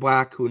key for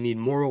Black, who need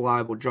more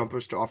reliable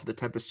jumpers to offer the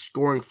type of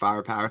scoring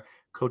firepower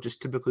coaches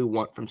typically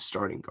want from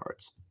starting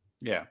guards.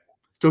 Yeah.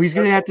 So he's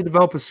going to have to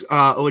develop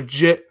a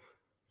legit.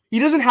 He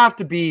doesn't have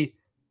to be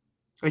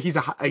like he's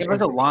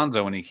like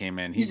Alonzo when he came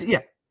in. He's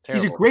a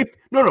great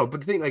but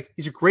the thing, like,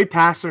 he's a great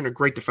passer and a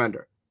great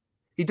defender.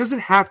 He doesn't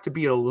have to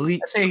be an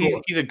elite. I'd say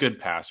he's a good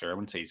passer. I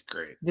wouldn't say he's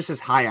great. This is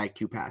high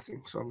IQ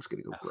passing, so I'm just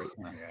going to go great.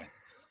 Okay.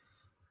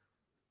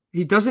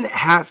 He doesn't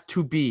have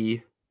to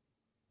be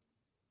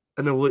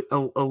an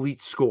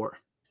elite scorer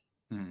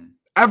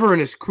ever in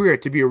his career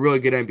to be a really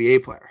good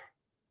NBA player.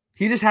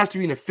 He just has to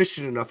be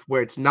efficient enough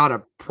where it's not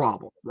a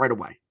problem right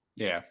away.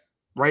 Yeah.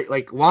 Right?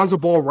 Like Lonzo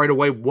Ball right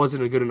away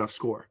wasn't a good enough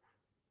scorer.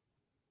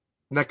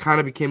 And that kind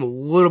of became a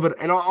little bit,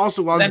 and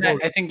also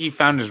I think he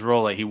found his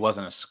role. Like he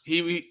wasn't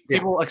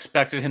people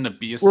expected him to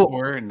be a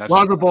scorer, and that's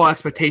Lonzo Ball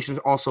expectations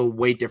also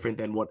way different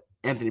than what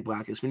Anthony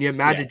Black is. When you have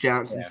Magic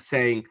Johnson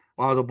saying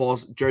Lonzo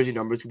Ball's jersey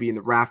numbers would be in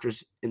the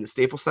rafters in the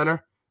Staples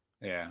Center,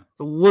 it's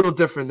a little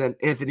different than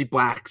Anthony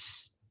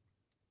Black's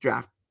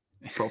draft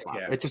profile.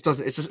 It just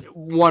doesn't. It's just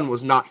one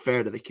was not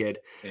fair to the kid.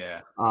 Yeah.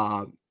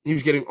 He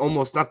was getting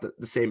almost not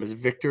the same as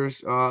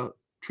Victor's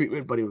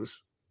treatment, but he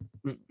was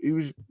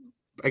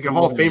like a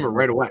Hall of Famer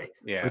right away.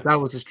 Yeah. But that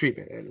was his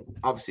treatment. And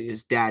obviously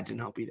his dad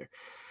didn't help either.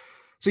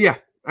 So yeah,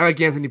 I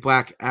like Anthony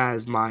Black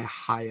as my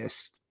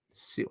highest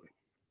ceiling.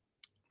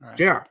 All right.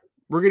 JR,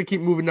 we're going to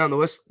keep moving down the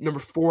list. Number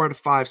 4 out of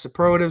 5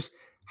 superlatives.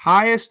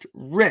 Highest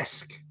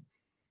risk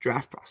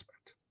draft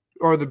prospect.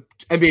 Or the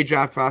NBA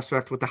draft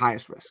prospect with the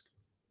highest risk.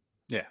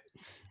 Yeah.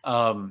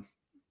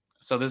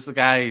 So this is the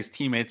guy, he's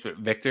teammates with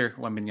Victor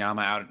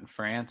Wembanyama out in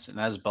France, and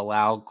that's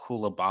Bilal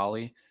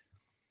Coulibaly.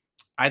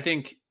 I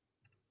think,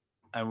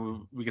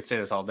 and we could say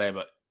this all day,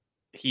 but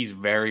he's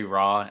very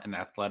raw and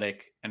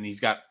athletic, and he's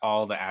got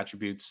all the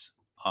attributes,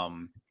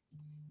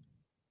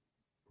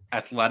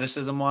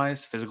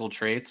 athleticism-wise, physical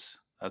traits.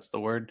 That's the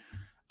word.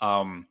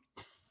 But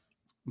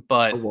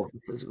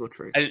physical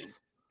traits.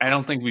 I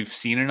don't think we've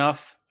seen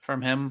enough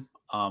from him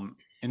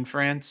in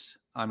France.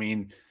 I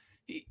mean,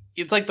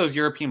 it's like those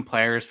European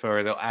players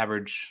where they'll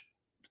average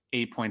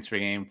 8 points per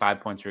game, 5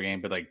 points per game,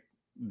 but like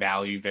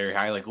value very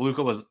high. Like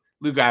Luka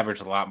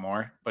averaged a lot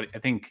more, but I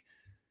think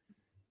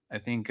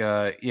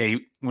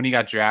when he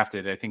got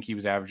drafted, I think he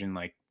was averaging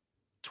like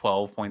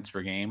 12 points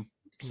per game.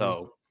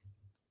 So,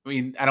 I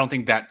mean, I don't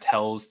think that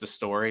tells the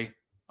story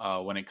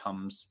when it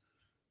comes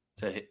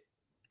to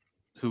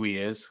who he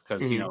is,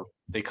 because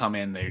they come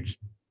in, they're just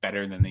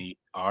better than they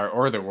are,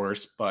 or they're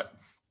worse. But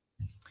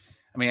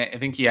I mean, I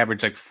think he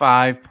averaged like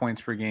 5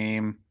 points per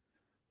game.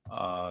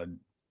 And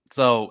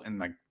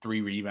like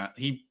 3 rebounds.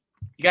 He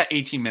got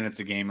 18 minutes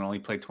a game and only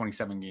played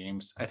 27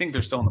 games. I think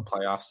they're still in the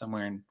playoffs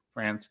somewhere in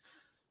France.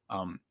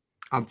 I'm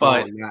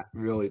following that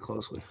really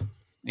closely.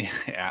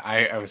 Yeah,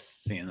 I was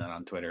seeing that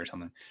on Twitter or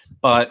something.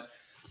 But,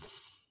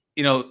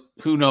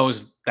 who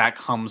knows, that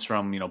comes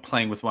from,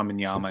 playing with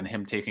Wembanyama and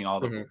him taking all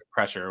the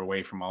pressure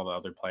away from all the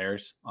other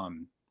players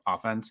on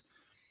offense.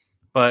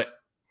 But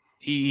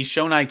he's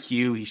shown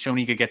IQ. He's shown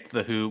he could get to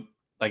the hoop.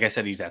 Like I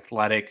said, he's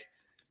athletic.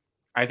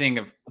 I think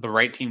if the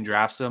right team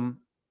drafts him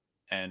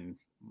and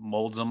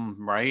molds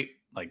him right,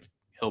 like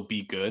he'll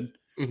be good.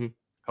 Mm-hmm.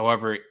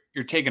 However,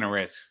 you're taking a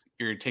risk.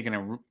 You're taking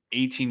an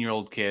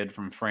 18-year-old kid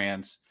from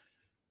France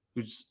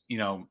who's,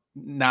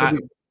 not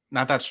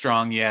that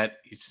strong yet.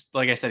 He's,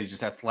 like I said, he's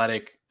just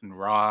athletic and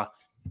raw.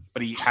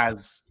 but he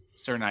has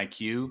certain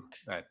IQ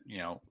that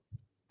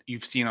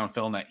you've seen on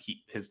film that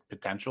his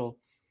potential,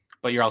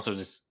 but you're also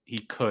he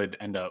could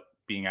end up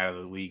being out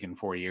of the league in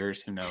 4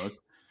 years. Who knows?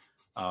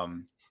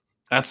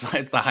 That's why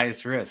it's the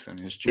highest risk. I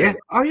mean, it's true. Yeah.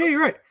 Oh yeah,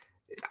 you're right.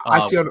 I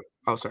see.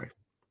 Sorry.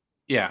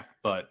 Yeah,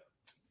 but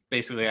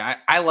basically,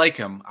 I like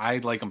him. I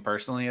like him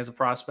personally as a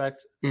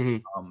prospect.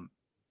 Mm-hmm.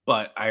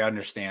 But I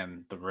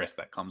understand the risk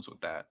that comes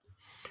with that.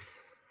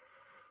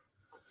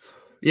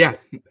 Yeah,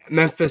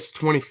 Memphis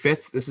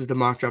 25th. This is the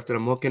mock draft that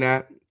I'm looking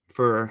at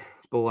for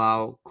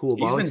Bilal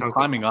Coulibaly. He's been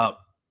climbing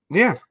up.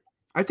 Yeah,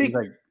 I think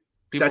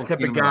that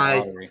type of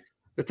guy.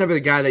 The type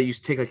of guy that you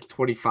take like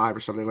 25 or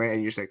something, right?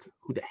 And you're just like,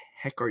 who the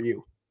heck are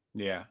you?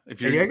 Yeah, if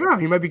you're like, oh,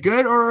 he might be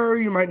good, or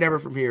you might never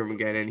from hear him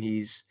again, and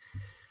he's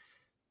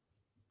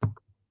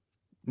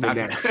the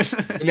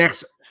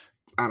next.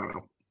 I don't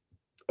know.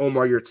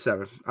 Omar, you're at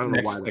 7. I don't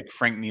know why. Like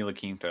Frank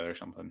Ntilikina or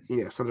something.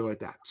 Yeah, something like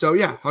that. So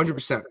yeah,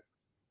 100%.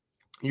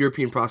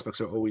 European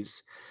prospects are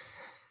always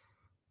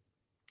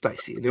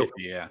dicey.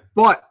 Yeah,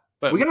 but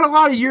we got a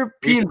lot of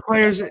European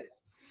players.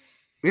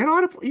 We got a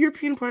lot of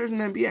European players in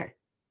the NBA.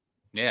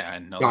 Yeah, I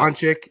know.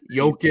 Doncic,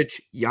 Jokic,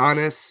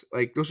 Giannis,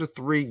 like those are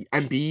 3.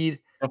 Embiid.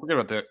 Don't forget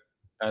about the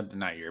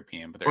not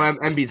European, but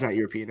Embiid's not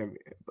European.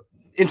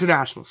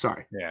 International.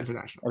 Sorry, yeah,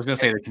 international. I was gonna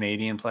say the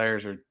Canadian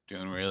players are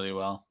doing really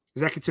well.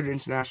 Is that considered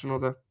international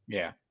though?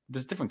 Yeah,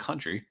 it's a different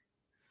country.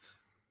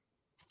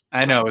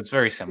 I know it's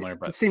very similar,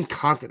 but it's the same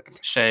continent.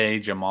 Shea,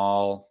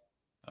 Jamal,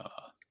 there's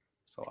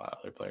a lot of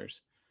other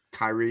players.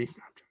 Kyrie,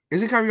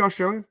 isn't Kyrie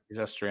Australian? He's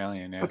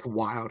Australian. Yeah, that's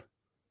wild.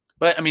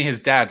 But I mean, his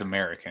dad's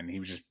American. He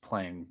was just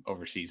playing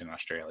overseas in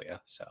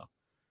Australia. So,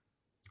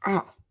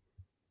 yeah,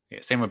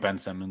 same with Ben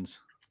Simmons.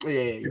 Yeah,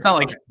 it's not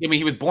like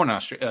he was born in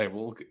Australia.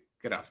 We'll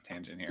get off the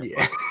tangent here.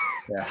 Yeah,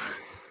 but, yeah.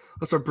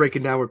 Let's start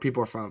breaking down where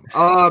people are from.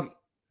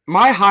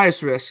 My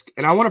highest risk,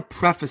 and I want to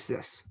preface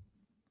this.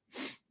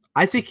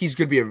 I think he's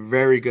going to be a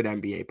very good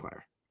NBA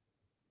player.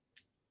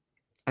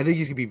 I think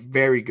he's going to be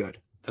very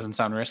good. Doesn't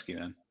sound risky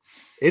then.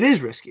 It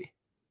is risky.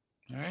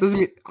 All right. Doesn't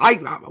mean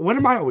when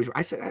am I always?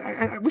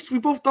 I wish we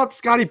both thought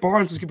Scotty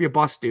Barnes was gonna be a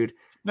bust, dude.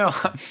 No,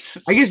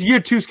 I guess year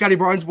 2 Scotty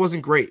Barnes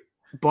wasn't great,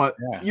 but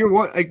year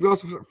 1, like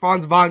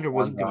Franz Wagner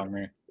wasn't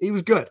good. He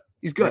was good.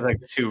 He's good. Like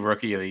 2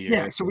 rookie of the year.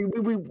 Yeah, so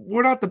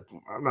we're not the.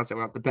 I'm not saying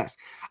we're not the best.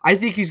 I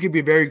think he's gonna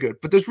be very good,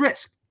 but there's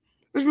risk.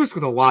 There's risk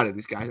with a lot of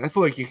these guys. I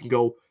feel like you can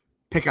go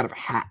pick out of a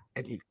hat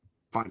and you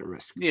find a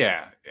risk.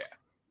 Yeah.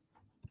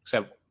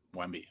 Except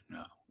Wemby,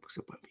 no.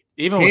 Except Wemby.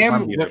 Even Cam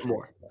with Wemby,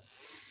 Whitmore.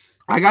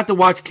 I got to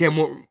watch Cam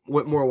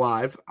Whitmore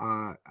live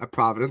at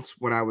Providence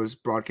when I was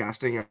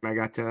broadcasting, and I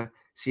got to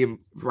see him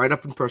right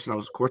up in person. I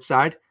was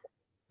courtside.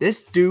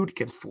 This dude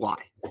can fly.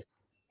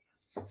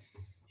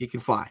 He can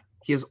fly.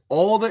 He has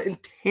all the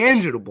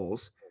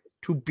intangibles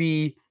to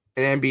be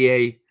an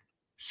NBA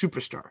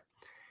superstar.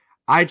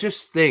 I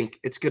just think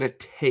it's going to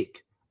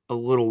take a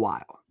little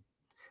while.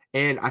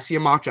 And I see a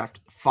mock draft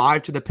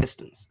 5 to the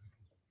Pistons.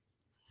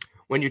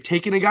 When you're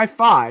taking a guy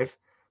 5,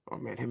 oh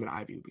man, him and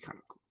Ivy would be kind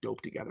of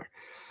dope together.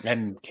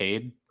 And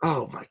Cade.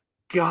 Oh my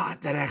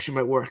God, that actually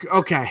might work.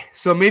 Okay,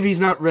 so maybe he's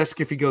not risk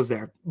if he goes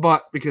there,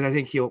 but because I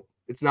think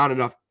it's not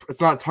enough.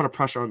 It's not a ton of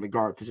pressure on the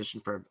guard position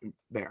for him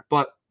there.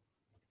 But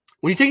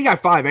when you take a guy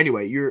 5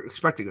 anyway, you're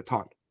expecting a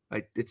ton.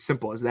 Like it's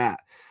simple as that.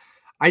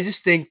 I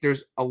just think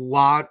there's a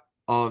lot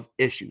of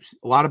issues,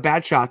 a lot of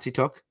bad shots he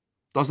took,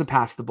 doesn't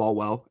pass the ball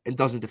well, and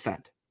doesn't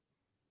defend.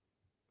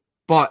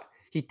 But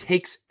he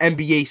takes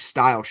NBA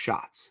style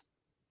shots.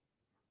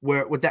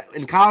 Where with that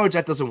in college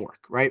that doesn't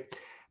work, right?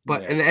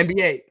 But in the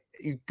NBA,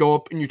 you go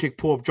up and you take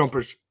pull-up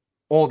jumpers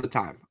all the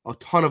time, a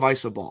ton of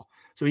iso ball.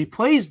 So he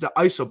plays the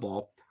iso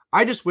ball.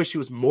 I just wish he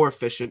was more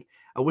efficient.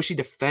 I wish he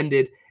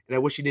defended, and I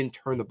wish he didn't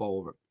turn the ball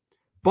over.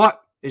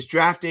 But his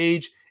draft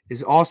age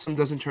is awesome.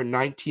 Doesn't turn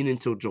 19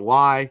 until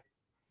July,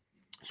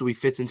 so he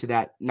fits into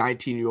that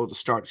 19-year-old to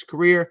start his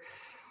career.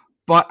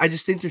 But I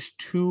just think there's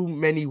too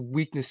many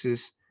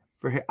weaknesses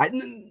for him.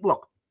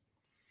 Look.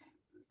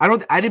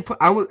 I didn't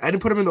put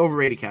him in the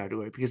overrated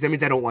category because that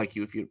means I don't like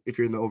you if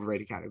you're in the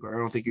overrated category. I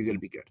don't think you're going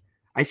to be good.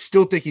 I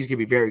still think he's going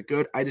to be very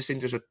good. I just think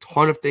there's a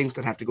ton of things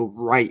that have to go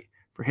right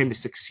for him to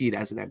succeed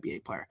as an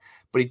NBA player.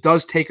 But he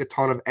does take a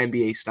ton of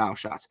NBA style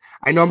shots.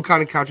 I know I'm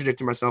kind of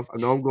contradicting myself. I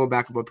know I'm going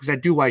back and forth because I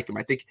do like him.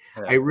 I think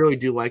I really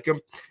do like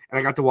him. And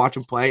I got to watch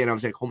him play and I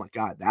was like, oh my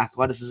God, the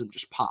athleticism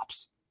just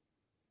pops.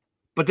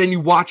 But then you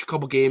watch a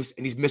couple games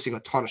and he's missing a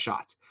ton of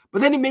shots.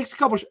 But then he makes a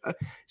couple.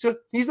 So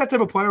he's that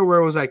type of player where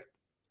it was like,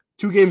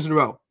 2 games in a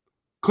row,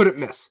 couldn't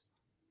miss.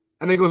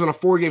 And then goes on a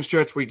 4-game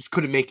stretch where he just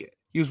couldn't make it.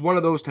 He was one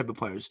of those type of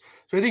players.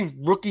 So I think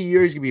rookie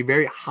year is going to be a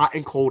very hot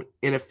and cold,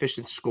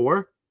 inefficient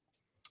scorer.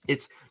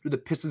 It's do the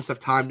Pistons have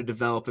time to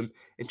develop him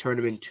and turn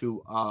him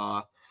into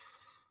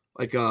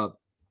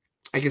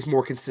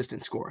more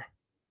consistent scorer.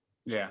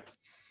 Yeah.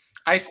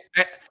 I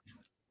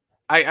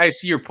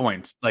see your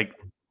points. Like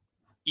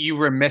you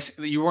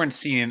weren't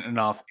seeing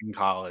enough in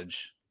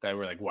college that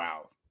were like,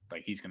 wow,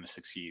 like he's going to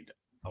succeed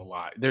a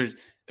lot.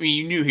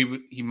 You knew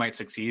he might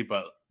succeed,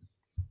 but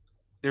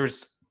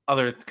there's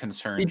other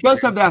concerns. He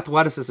does have the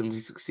athleticism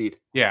to succeed.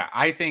 Yeah,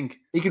 I think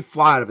he can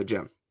fly out of a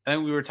gym. I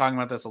think we were talking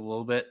about this a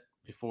little bit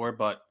before,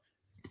 but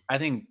I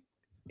think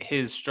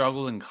his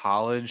struggles in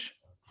college,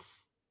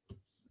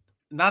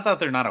 not that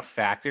they're not a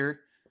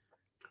factor,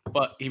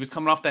 but he was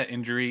coming off that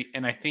injury,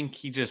 and I think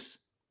he just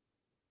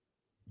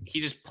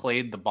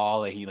played the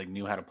ball that he like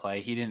knew how to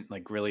play. He didn't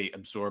like really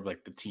absorb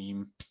like the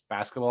team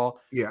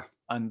basketball. Yeah.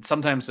 And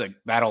sometimes like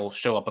that'll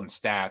show up on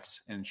stats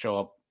and show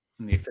up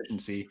in the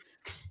efficiency.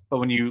 But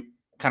when you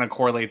kind of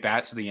correlate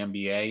that to the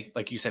NBA,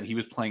 like you said, he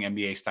was playing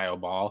NBA style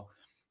ball,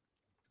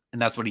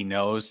 and that's what he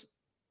knows.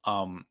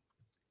 And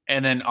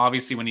then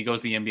obviously when he goes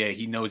to the NBA,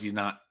 he knows he's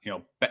not,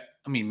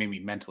 I mean, maybe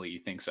mentally you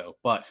think so,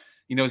 but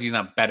he knows he's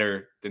not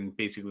better than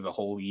basically the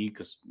whole league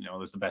because,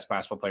 there's the best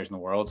basketball players in the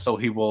world. So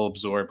he will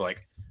absorb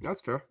like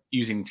that's fair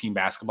using team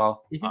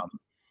basketball. Mm-hmm.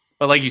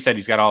 But like you said,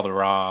 he's got all the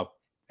raw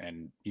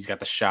and he's got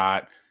the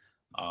shot,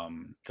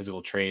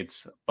 physical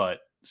traits. But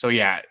so,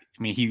 yeah,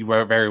 I mean, he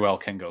very well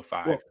can go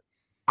 5. Well,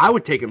 I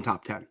would take him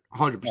top 10,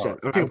 100%. I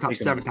would take him top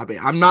 7, top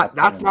 8. I'm not.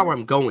 That's not where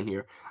I'm going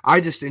here.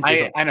 I just think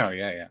I know.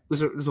 Yeah.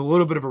 There's a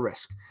little bit of a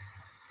risk.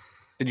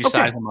 Did you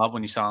size him up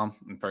when you saw him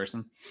in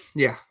person?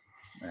 Yeah.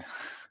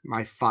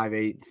 My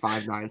 5'8",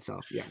 5'9"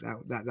 self. Yeah,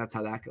 that's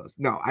how that goes.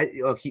 No, I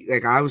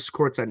was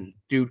courtside.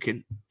 Dude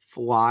can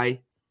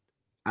fly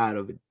out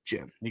of a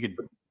gym. He could,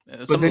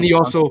 but then he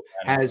also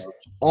has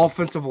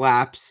offensive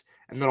laps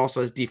and then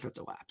also has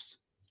defensive laps.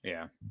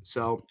 Yeah.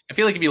 So I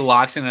feel like if he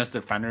locks in as a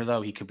defender,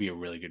 though, he could be a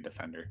really good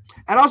defender.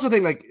 And I also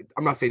think, like,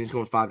 I'm not saying he's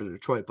going 5 to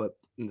Detroit, but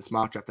in this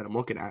mock draft that I'm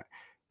looking at,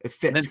 it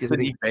fits. And then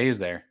Sadiq Bey is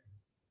there.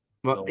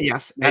 Well,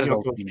 yes. Not his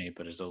old teammate,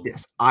 but his old.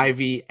 Yes,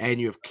 Ivy, and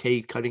you have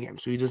Cade Cunningham,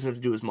 so he doesn't have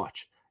to do as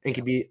much. And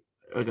can be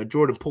like a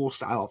Jordan Poole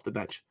style off the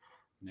bench.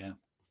 Yeah.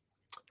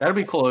 That'd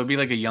be cool. It'd be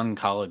like a young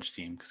college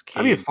team.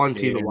 That'd be a fun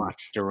team to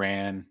watch.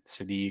 Duran,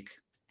 Sadiq.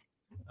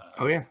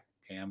 Oh, yeah.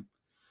 Cam.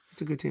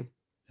 It's a good team.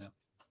 Yeah.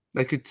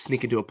 That could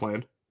sneak into a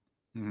plan.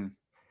 Mm-hmm.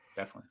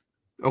 Definitely.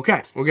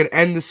 Okay. We're going to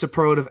end this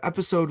superlative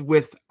episode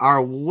with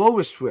our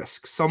lowest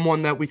risk,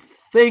 someone that we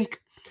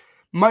think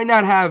might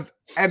not have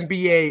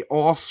NBA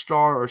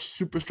all-star or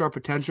superstar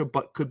potential,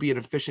 but could be an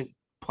efficient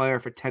player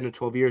for 10 to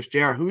 12 years.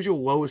 JR, who's your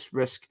lowest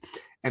risk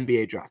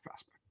NBA draft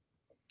prospect?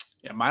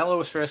 Yeah, my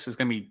lowest risk is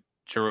going to be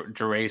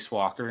Jarace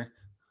Walker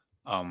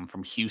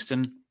from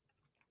Houston.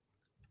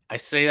 I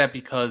say that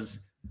because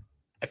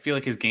I feel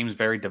like his game is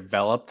very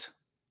developed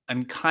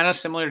and kind of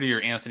similar to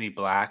your Anthony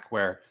Black,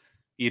 where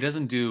he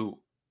doesn't do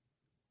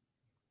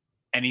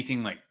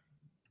anything like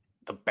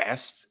the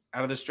best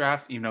out of this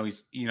draft.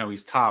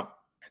 He's top,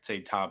 I'd say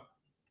top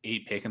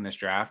 8 pick in this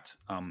draft.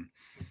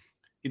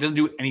 He doesn't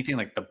do anything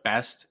like the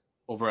best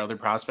over other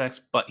prospects,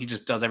 but he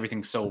just does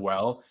everything so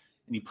well,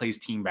 and he plays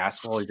team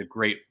basketball. He's a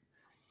great,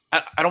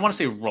 I don't want to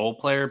say role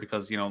player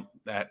because,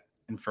 that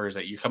infers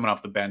that you're coming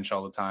off the bench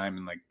all the time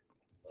and like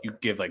you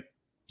give like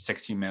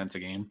 16 minutes a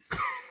game,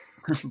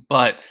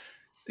 but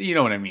you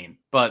know what I mean?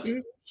 But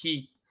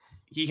he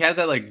has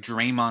that like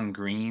Draymond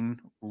Green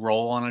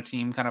role on a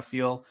team kind of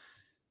feel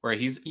where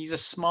he's a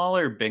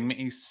smaller big man.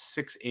 He's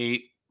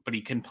 6'8", but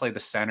he can play the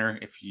center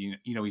if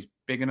he's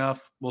big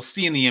enough. We'll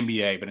see in the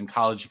NBA, but in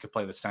college he could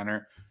play the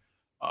center.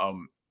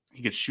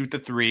 He could shoot the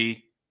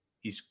 3.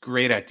 He's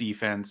great at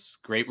defense,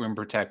 great rim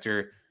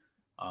protector.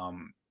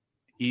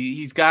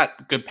 He's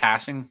got good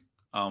passing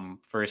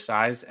for his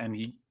size, and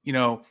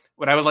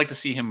what I would like to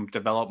see him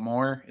develop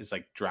more is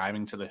like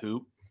driving to the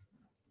hoop.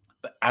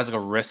 But as like a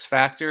risk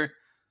factor,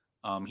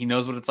 he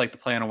knows what it's like to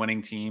play on a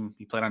winning team.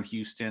 He played on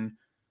Houston.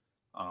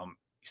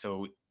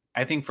 So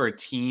I think for a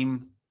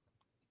team,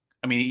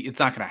 I mean, it's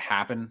not going to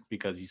happen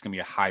because he's going to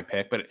be a high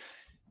pick. But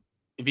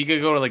if he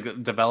could go to like a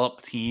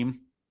developed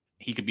team,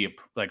 he could be a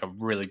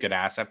really good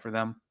asset for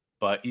them.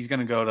 But he's going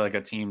to go to like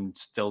a team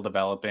still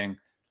developing.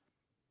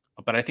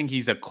 But I think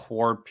he's a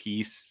core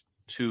piece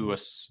to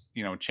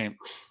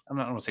I'm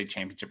not going to say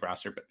championship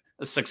roster, but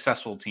a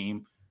successful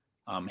team.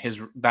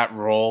 That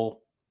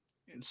role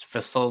is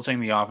facilitating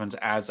the offense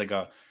as like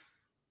a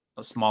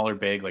smaller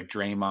big like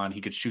Draymond.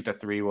 He could shoot the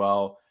 3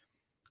 well,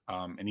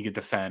 and he could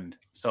defend.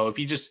 So if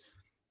he just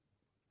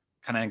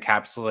kind of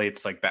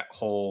encapsulates like that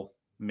whole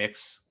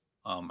mix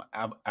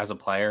as a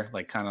player,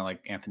 like kind of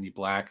like Anthony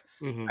Black,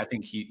 I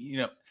think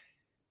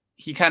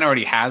he kind of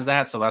already has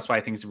that. So that's why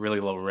I think it's really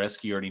low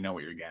risk. You already know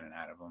what you're getting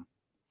out of him.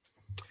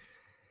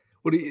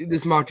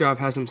 This mock draft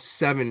has him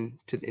 7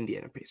 to the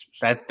Indiana Pacers.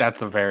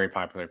 That's a very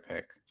popular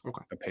pick.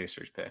 Okay. The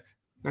Pacers pick.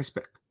 Nice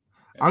pick.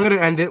 Yeah. I'm going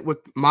to end it with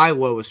my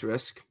lowest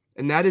risk,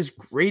 and that is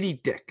Grady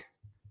Dick.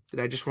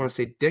 Did I just want to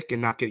say Dick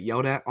and not get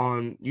yelled at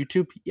on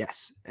YouTube?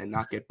 Yes. And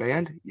not get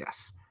banned?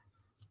 Yes.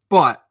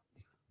 But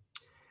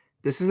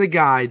this is a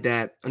guy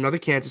another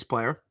Kansas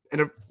player,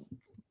 and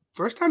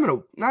first time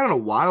not in a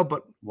while,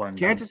 but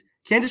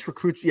Kansas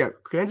recruits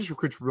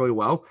really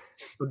well,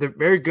 but they're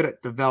very good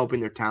at developing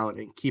their talent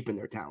and keeping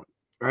their talent,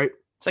 right?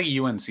 It's like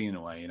UNC in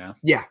a way,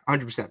 Yeah,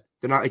 100%.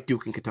 They're not like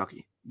Duke and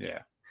Kentucky. Yeah.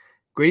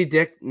 Grady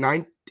Dick,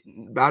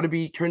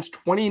 turns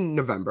 20 in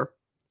November,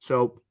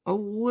 so a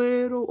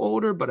little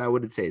older, but I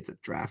wouldn't say it's a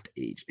draft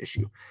age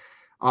issue.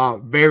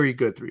 Very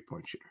good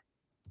three-point shooter.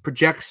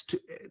 Projects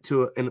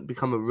to and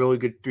become a really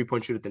good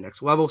three-point shooter at the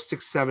next level.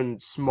 6'7",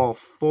 small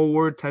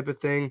forward type of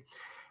thing.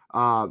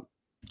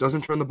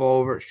 Doesn't turn the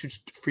ball over. Shoots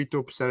free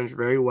throw percentage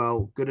very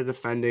well. Good at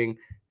defending.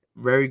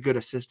 Very good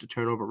assist to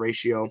turnover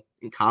ratio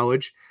in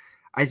college.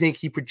 I think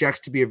he projects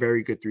to be a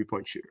very good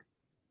three-point shooter.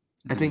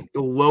 I think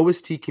the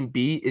lowest he can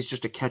be is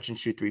just a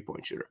catch-and-shoot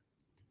three-point shooter.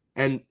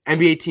 And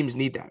NBA teams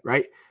need that,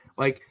 right?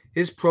 Like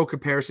his pro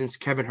comparisons,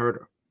 Kevin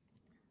Huerter.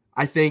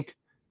 I think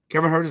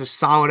Kevin Huerter is a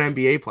solid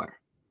NBA player.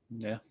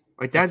 Yeah.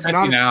 Like that's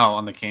especially not now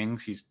on the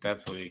Kings. He's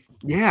definitely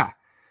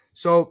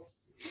So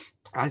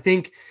I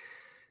think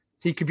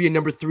he could be a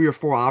number 3 or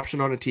 4 option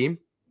on a team,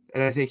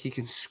 and I think he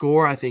can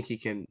score. I think he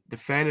can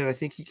defend, and I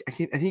think he's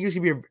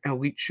gonna be an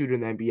elite shooter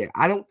in the NBA.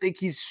 I don't think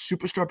he's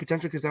superstar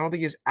potential because I don't think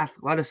he has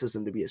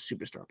athleticism to be a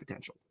superstar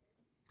potential.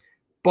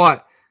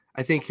 But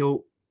I think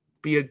he'll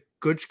be a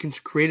good, can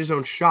create his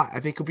own shot.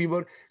 I think he'll be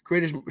able to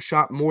create his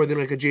shot more than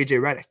like a JJ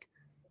Redick.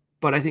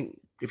 But I think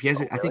if he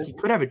has I think he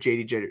could have a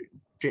JD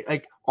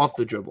like off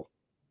the dribble.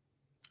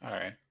 All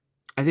right.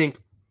 I think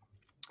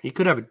he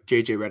could have a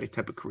JJ Redick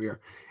type of career,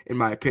 in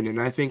my opinion.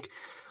 And I think,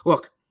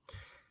 look,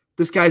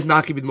 this guy's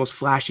not going to be the most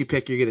flashy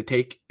pick you're going to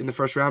take in the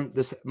first round.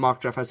 This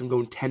mock draft has him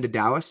going 10 to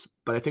Dallas,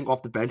 but I think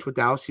off the bench with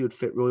Dallas, he would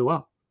fit really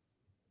well.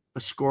 A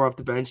scorer off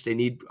the bench. They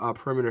need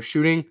perimeter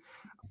shooting.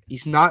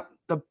 He's not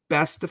the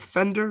best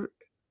defender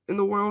in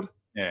the world.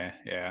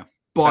 Yeah.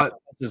 But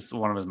this is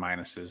one of his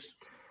minuses.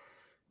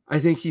 I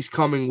think he's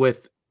coming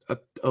with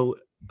a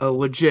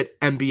legit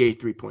NBA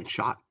three-point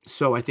shot.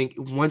 So I think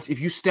if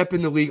you step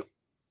in the league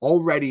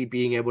already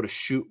being able to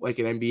shoot like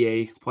an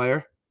NBA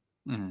player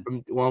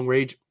from long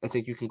range, I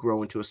think you can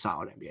grow into a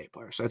solid NBA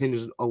player. So I think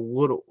there's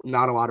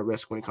not a lot of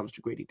risk when it comes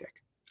to Grady Dick.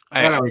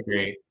 I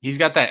agree. He's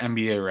got that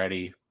NBA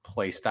ready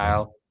play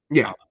style.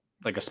 Yeah.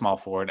 Like a small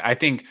forward. I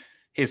think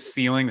his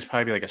ceiling is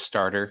probably like a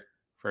starter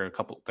for a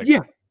couple.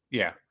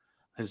 Yeah.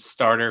 His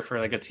starter for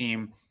like a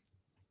team.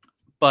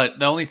 But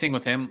the only thing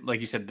with him, like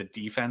you said, the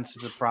defense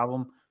is a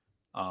problem.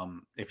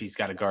 If he's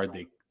got to guard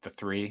the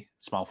 3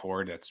 small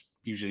forward, that's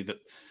usually the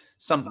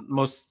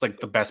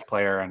best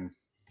player on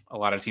a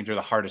lot of teams are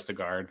the hardest to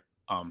guard.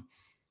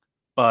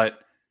 But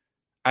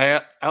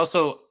I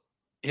also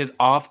his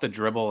off the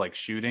dribble like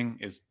shooting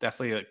is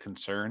definitely a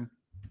concern.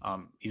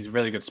 He's a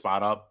really good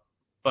spot up,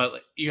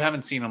 but you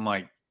haven't seen him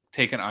like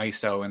take an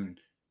ISO and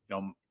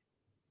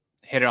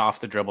hit it off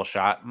the dribble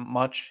shot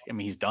much. I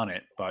mean, he's done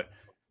it, but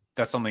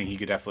that's something he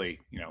could definitely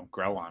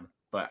grow on.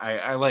 But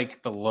I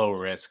like the low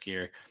risk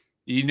here.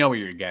 You know what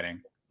you're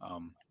getting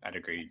at a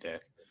Grady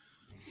Dick.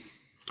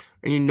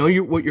 And you know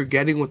what you're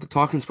getting with the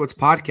Talking Sports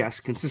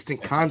Podcast.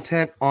 Consistent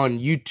content on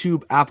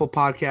YouTube, Apple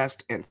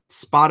Podcast, and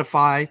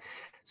Spotify.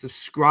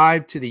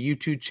 Subscribe to the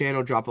YouTube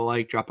channel. Drop a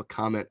like, drop a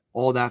comment,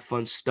 all that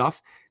fun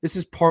stuff. This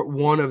is part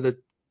 1 of the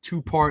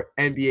 2-part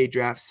NBA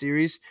draft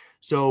series.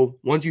 So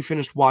once you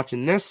finish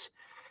watching this,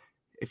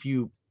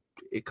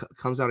 it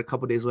comes out a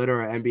couple days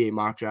later, our NBA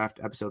mock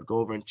draft episode, go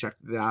over and check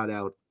that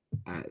out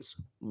as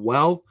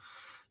well.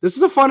 This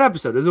is a fun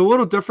episode. It's a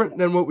little different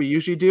than what we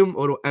usually do. A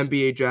little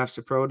NBA draft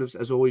superlatives.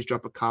 As always,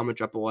 drop a comment,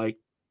 drop a like.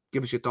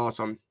 Give us your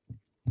thoughts on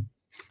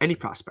any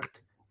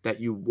prospect that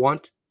you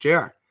want.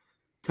 JR,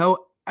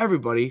 tell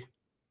everybody,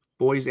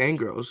 boys and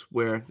girls,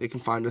 where they can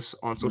find us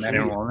on social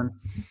media.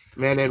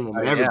 Man and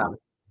woman. Everybody. Yeah.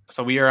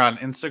 So we are on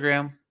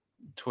Instagram,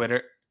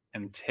 Twitter,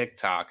 and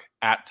TikTok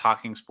at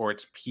Talking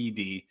Sports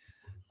PD.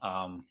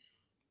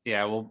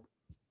 We'll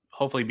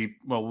hopefully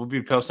we'll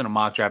be posting a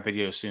mock draft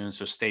video soon,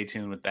 so stay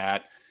tuned with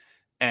that.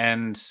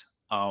 And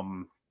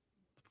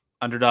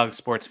Underdog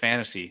Sports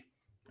Fantasy.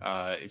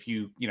 If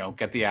you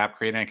get the app,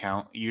 create an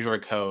account, use your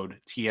code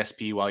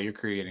TSP while you're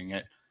creating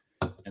it,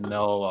 and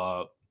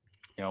they'll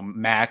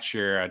match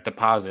your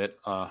deposit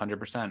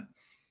 100%.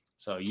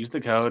 So use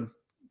the code,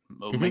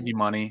 it'll make you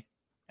money,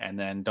 and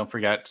then don't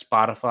forget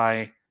Spotify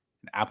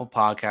and Apple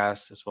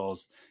Podcasts, as well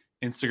as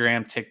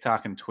Instagram,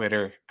 TikTok, and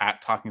Twitter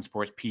at Talking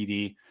Sports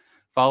PD.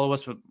 Follow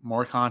us with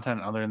more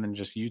content other than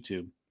just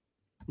YouTube.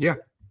 Yeah.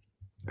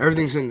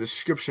 Everything's in the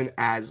description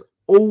as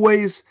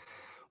always.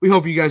 We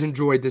hope you guys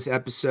enjoyed this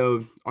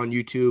episode on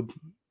YouTube.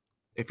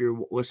 If you're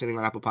listening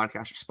on Apple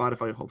Podcasts or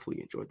Spotify, hopefully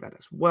you enjoyed that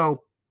as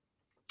well.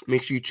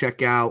 Make sure you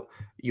check out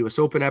US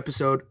Open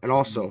episode, and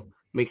also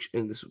make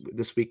sure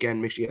this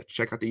weekend, make sure you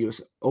check out the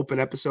US Open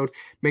episode.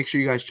 Make sure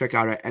you guys check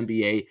out our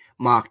NBA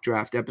mock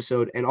draft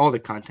episode and all the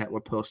content we're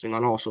posting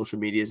on all social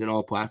medias and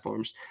all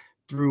platforms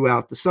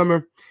throughout the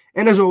summer.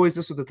 And as always,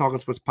 this was the Talking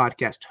Sports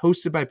Podcast,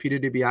 hosted by Peter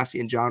DiBiase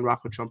and John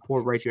Rocco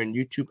Trumport, right here on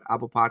YouTube,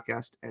 Apple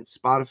Podcast, and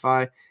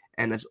Spotify.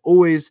 And as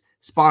always,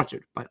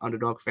 sponsored by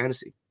Underdog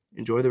Fantasy.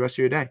 Enjoy the rest of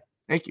your day.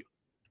 Thank you.